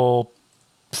unstable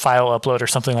file upload or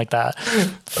something like that.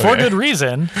 For good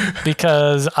reason,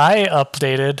 because I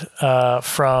updated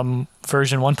from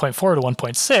version 1.4 to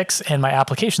 1.6 and my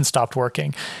application stopped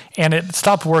working, and it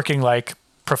stopped working like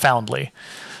profoundly.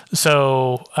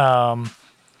 So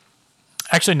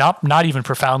actually not even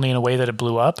profoundly in a way that it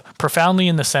blew up, profoundly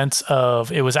in the sense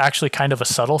of it was actually kind of a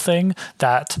subtle thing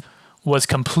that was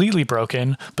completely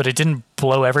broken, but it didn't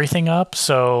blow everything up.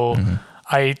 So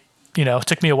it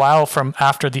took me a while from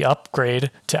after the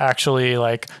upgrade to actually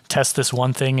like test this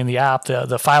one thing in the app,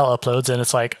 the file uploads. And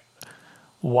it's like,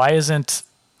 why isn't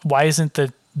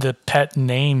the pet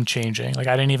name changing? Like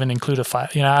I didn't even include a file,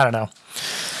 I don't know.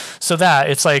 So that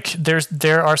it's like,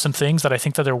 there are some things that I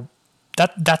think that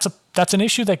that's an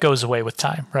issue that goes away with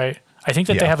time, right? I think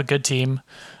that they Yeah. have a good team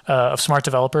of smart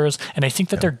developers, and I think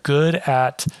that they're good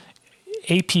at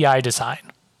API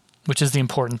design, which is the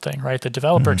important thing, right? The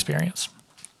developer experience.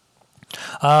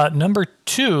 Number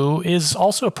two is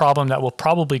also a problem that will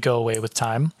probably go away with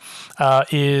time,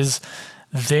 is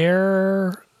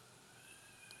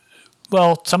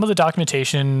some of the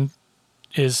documentation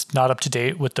is not up to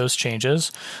date with those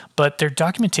changes, but their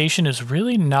documentation is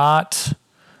really not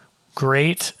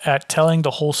great at telling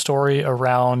the whole story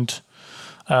around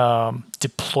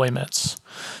deployments.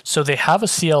 So they have a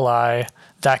CLI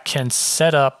that can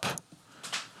set up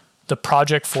the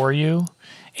project for you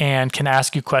and can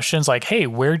ask you questions like, hey,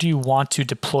 where do you want to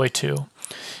deploy to?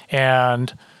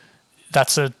 And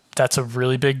that's a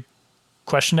really big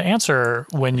question to answer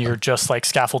when you're just like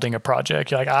scaffolding a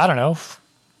project. You're like, I don't know,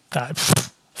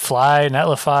 Fly,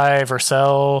 Netlify,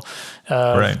 Vercel,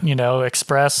 Right.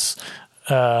 Express,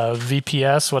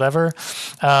 VPS, whatever.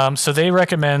 So they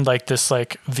recommend like this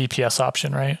like VPS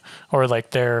option, right? Or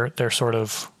like they're sort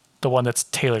of the one that's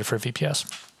tailored for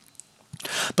VPS.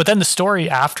 But then the story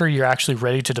after you're actually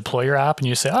ready to deploy your app and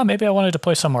you say, oh, maybe I want to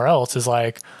deploy somewhere else, is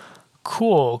like,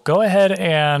 cool, go ahead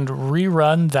and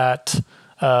rerun that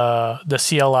the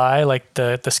CLI, like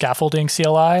the scaffolding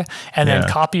CLI, and then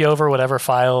copy over whatever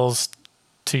files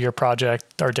to your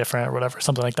project are different or whatever,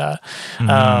 something like that.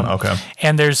 Okay.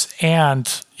 And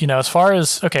as far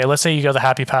as, okay, let's say you go the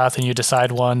happy path and you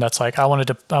decide one that's like, I want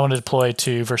to deploy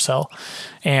to Vercel,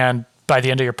 and by the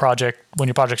end of your project, when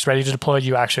your project's ready to deploy,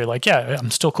 you actually like, yeah,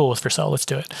 I'm still cool with Vercel, let's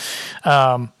do it.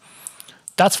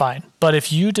 That's fine. But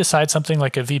if you decide something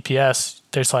like a VPS,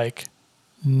 there's like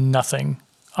nothing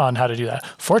on how to do that.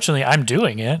 Fortunately, I'm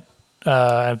doing it.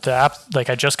 The app, like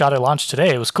I just got it launched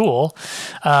today. It was cool.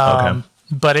 Okay.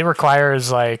 But it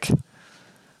requires like,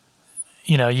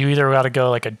 you either got to go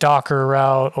like a Docker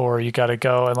route, or you got to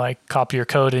go and like copy your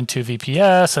code into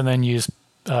VPS and then use,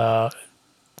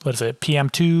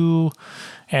 PM2,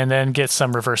 and then get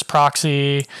some reverse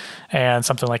proxy and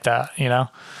something like that,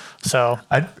 So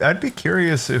I'd be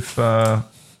curious if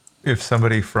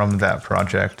somebody from that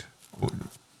project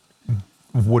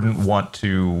wouldn't want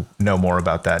to know more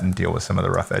about that and deal with some of the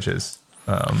rough edges.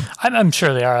 I'm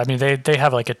sure they are. I mean, they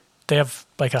have like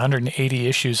 180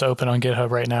 issues open on GitHub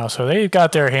right now, so they've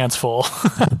got their hands full.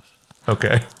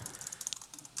 Okay.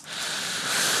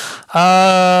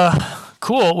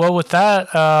 Cool. Well, with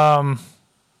that, I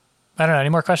don't know. Any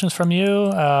more questions from you?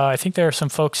 I think there are some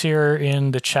folks here in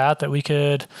the chat that we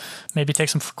could maybe take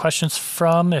some questions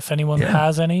from if anyone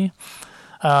has any.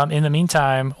 In the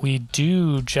meantime, we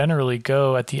do generally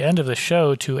go at the end of the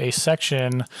show to a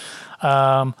section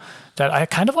that I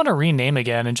kind of want to rename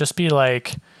again and just be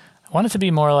like, I want it to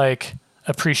be more like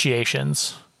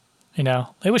appreciations.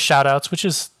 It was shout outs, which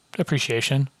is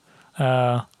appreciation,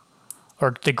 or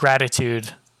the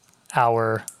gratitude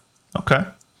hour. Okay.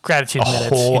 Gratitude minutes.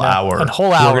 Whole hour. A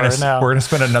whole hour. We're gonna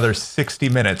spend another 60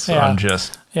 minutes on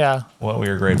just what we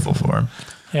are grateful for.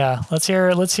 Yeah. Let's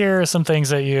hear some things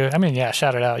that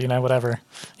shout it out, whatever.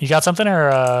 You got something,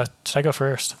 or should I go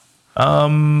first?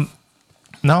 No,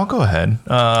 I'll go ahead.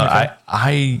 Okay.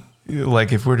 I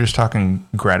like, if we're just talking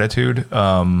gratitude,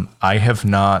 I have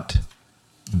not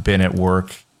been at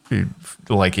work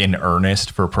like in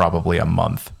earnest for probably a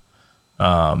month.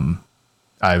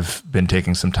 I've been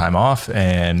taking some time off,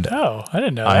 and I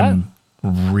didn't know I'm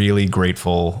really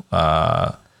grateful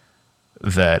that,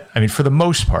 for the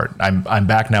most part, I'm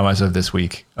back now as of this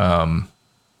week, and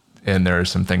there are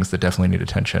some things that definitely need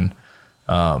attention,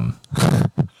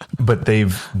 but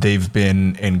they've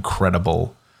been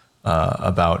incredible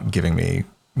about giving me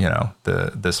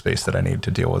the space that I need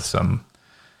to deal with some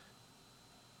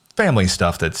family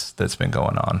stuff that's been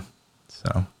going on.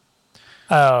 So.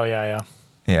 Oh yeah.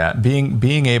 Yeah,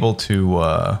 being able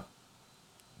to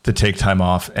take time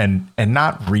off and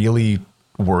not really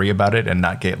worry about it and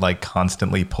not get like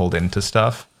constantly pulled into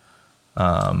stuff.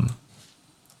 I've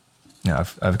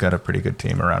got a pretty good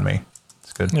team around me.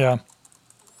 It's good. Yeah,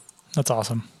 that's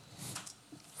awesome.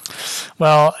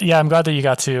 Well, yeah, I'm glad that you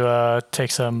got to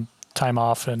take some time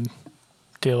off and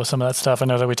deal with some of that stuff. I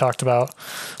know that we talked about a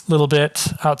little bit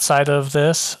outside of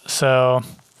this, so.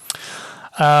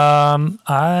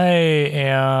 I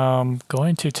am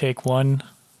going to take one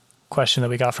question that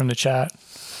we got from the chat.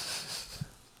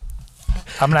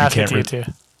 I'm going to ask it to you too.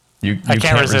 I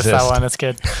can't resist that one. That's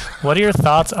good. What are your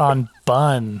thoughts on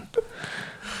bun?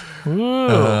 Ooh.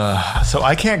 So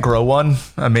I can't grow one.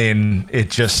 I mean,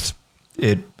 it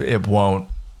won't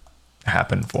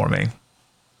happen for me.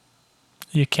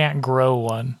 You can't grow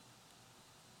one.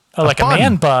 Oh, like a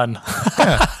man bun.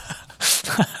 Yeah.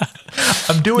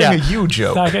 I'm doing a you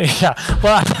joke. Okay, yeah.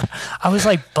 Well, I was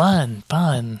like, bun.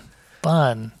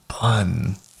 Bun.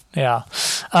 Bun. Yeah.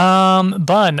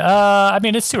 Bun. I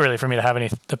mean, it's too early for me to have any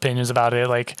opinions about it.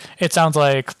 Like, it sounds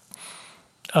like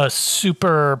a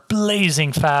super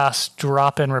blazing fast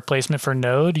drop-in replacement for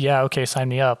Node. Yeah, okay, sign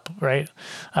me up, right?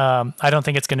 I don't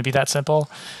think it's going to be that simple.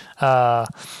 I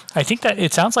think that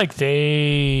it sounds like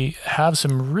they have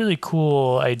some really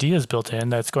cool ideas built in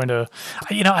that's going to,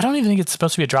 I don't even think it's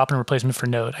supposed to be a drop-in replacement for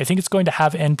Node. I think it's going to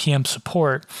have NPM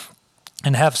support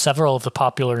and have several of the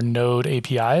popular Node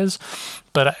APIs,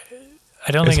 but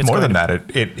I don't think it's more going than to,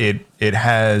 that. It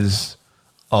has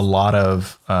a lot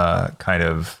of kind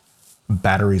of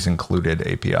batteries included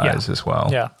APIs as well.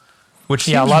 Yeah. Which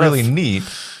seems really neat,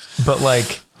 but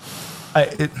like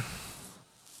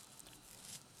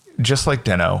just like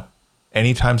Deno,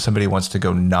 anytime somebody wants to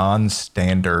go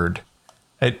non-standard,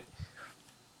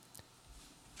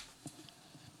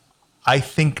 I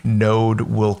think Node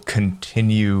will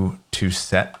continue to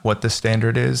set what the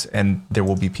standard is, and there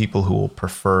will be people who will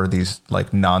prefer these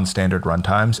like non-standard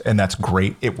runtimes, and that's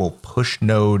great. It will push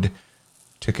Node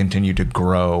to continue to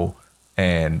grow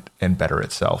and better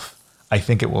itself. I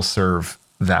think it will serve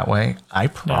that way. I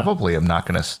probably am not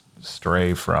going to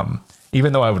stray from,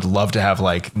 even though I would love to have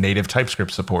like native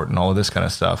TypeScript support and all of this kind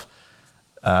of stuff,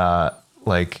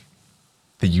 like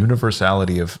the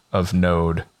universality of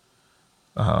Node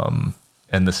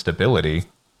and the stability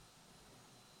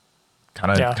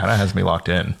kind of has me locked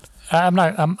in.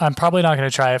 I'm probably not going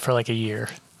to try it for like a year.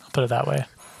 I'll put it that way.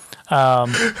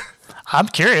 I'm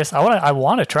curious. I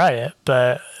want to try it,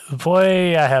 but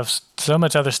boy, I have so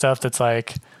much other stuff that's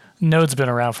like Node's been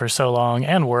around for so long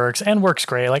and works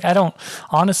great. Like I don't,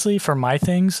 honestly, for my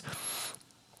things,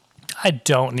 I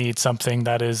don't need something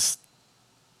that is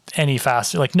any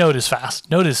faster. Like Node is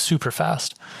fast. Node is super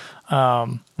fast.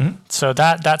 So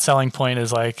that selling point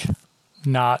is like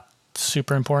not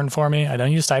super important for me. I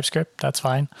don't use TypeScript. That's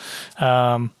fine.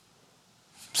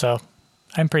 So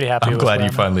I'm pretty happy. I'm glad you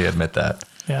finally admit that.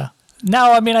 Yeah.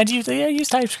 No, I mean, I use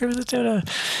TypeScript.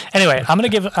 Anyway, I'm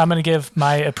gonna give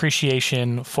my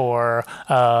appreciation for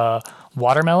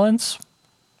watermelons.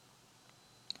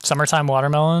 Summertime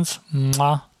watermelons.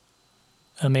 Mwah.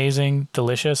 Amazing,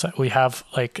 delicious. We have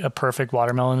like a perfect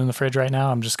watermelon in the fridge right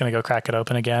now. I'm just gonna go crack it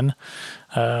open again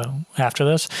after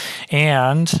this.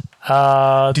 And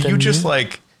do you just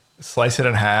like slice it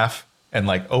in half and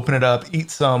like open it up, eat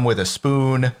some with a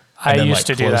spoon? I used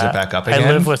to do that. It back up again?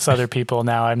 I live with other people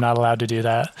now. I'm not allowed to do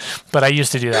that, but I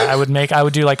used to do that. I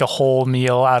would do like a whole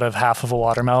meal out of half of a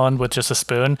watermelon with just a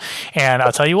spoon. And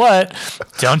I'll tell you what,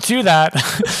 don't do that.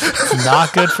 It's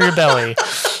not good for your belly.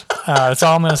 That's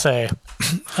all I'm going to say.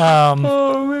 Oh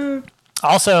man.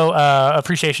 Also,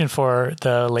 appreciation for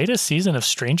the latest season of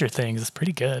Stranger Things. It's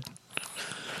pretty good.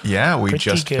 Yeah, we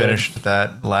just finished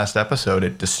that last episode.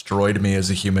 It destroyed me as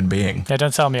a human being. Yeah,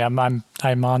 don't tell me. I'm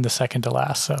on the second to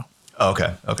last. So.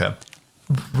 Okay.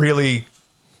 Really,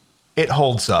 it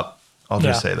holds up. I'll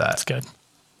just say that. That's good.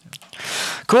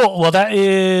 Cool. Well, that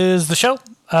is the show.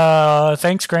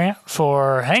 Thanks, Grant,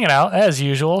 for hanging out as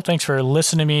usual. Thanks for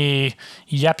listening to me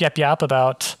yap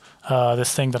about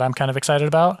this thing that I'm kind of excited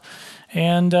about.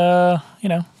 And, yeah.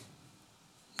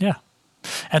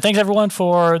 And thanks everyone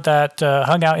for that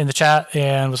hung out in the chat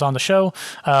and was on the show.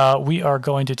 We are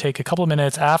going to take a couple of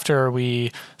minutes after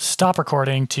we stop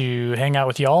recording to hang out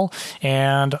with y'all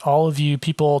and all of you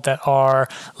people that are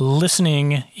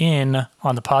listening in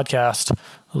on the podcast.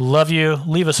 Love you.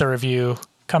 Leave us a review.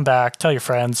 Come back. Tell your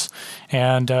friends.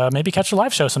 And maybe catch a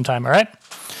live show sometime. All right?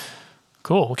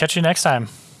 Cool. We'll catch you next time.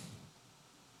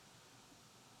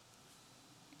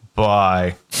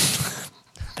 Bye.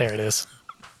 There it is.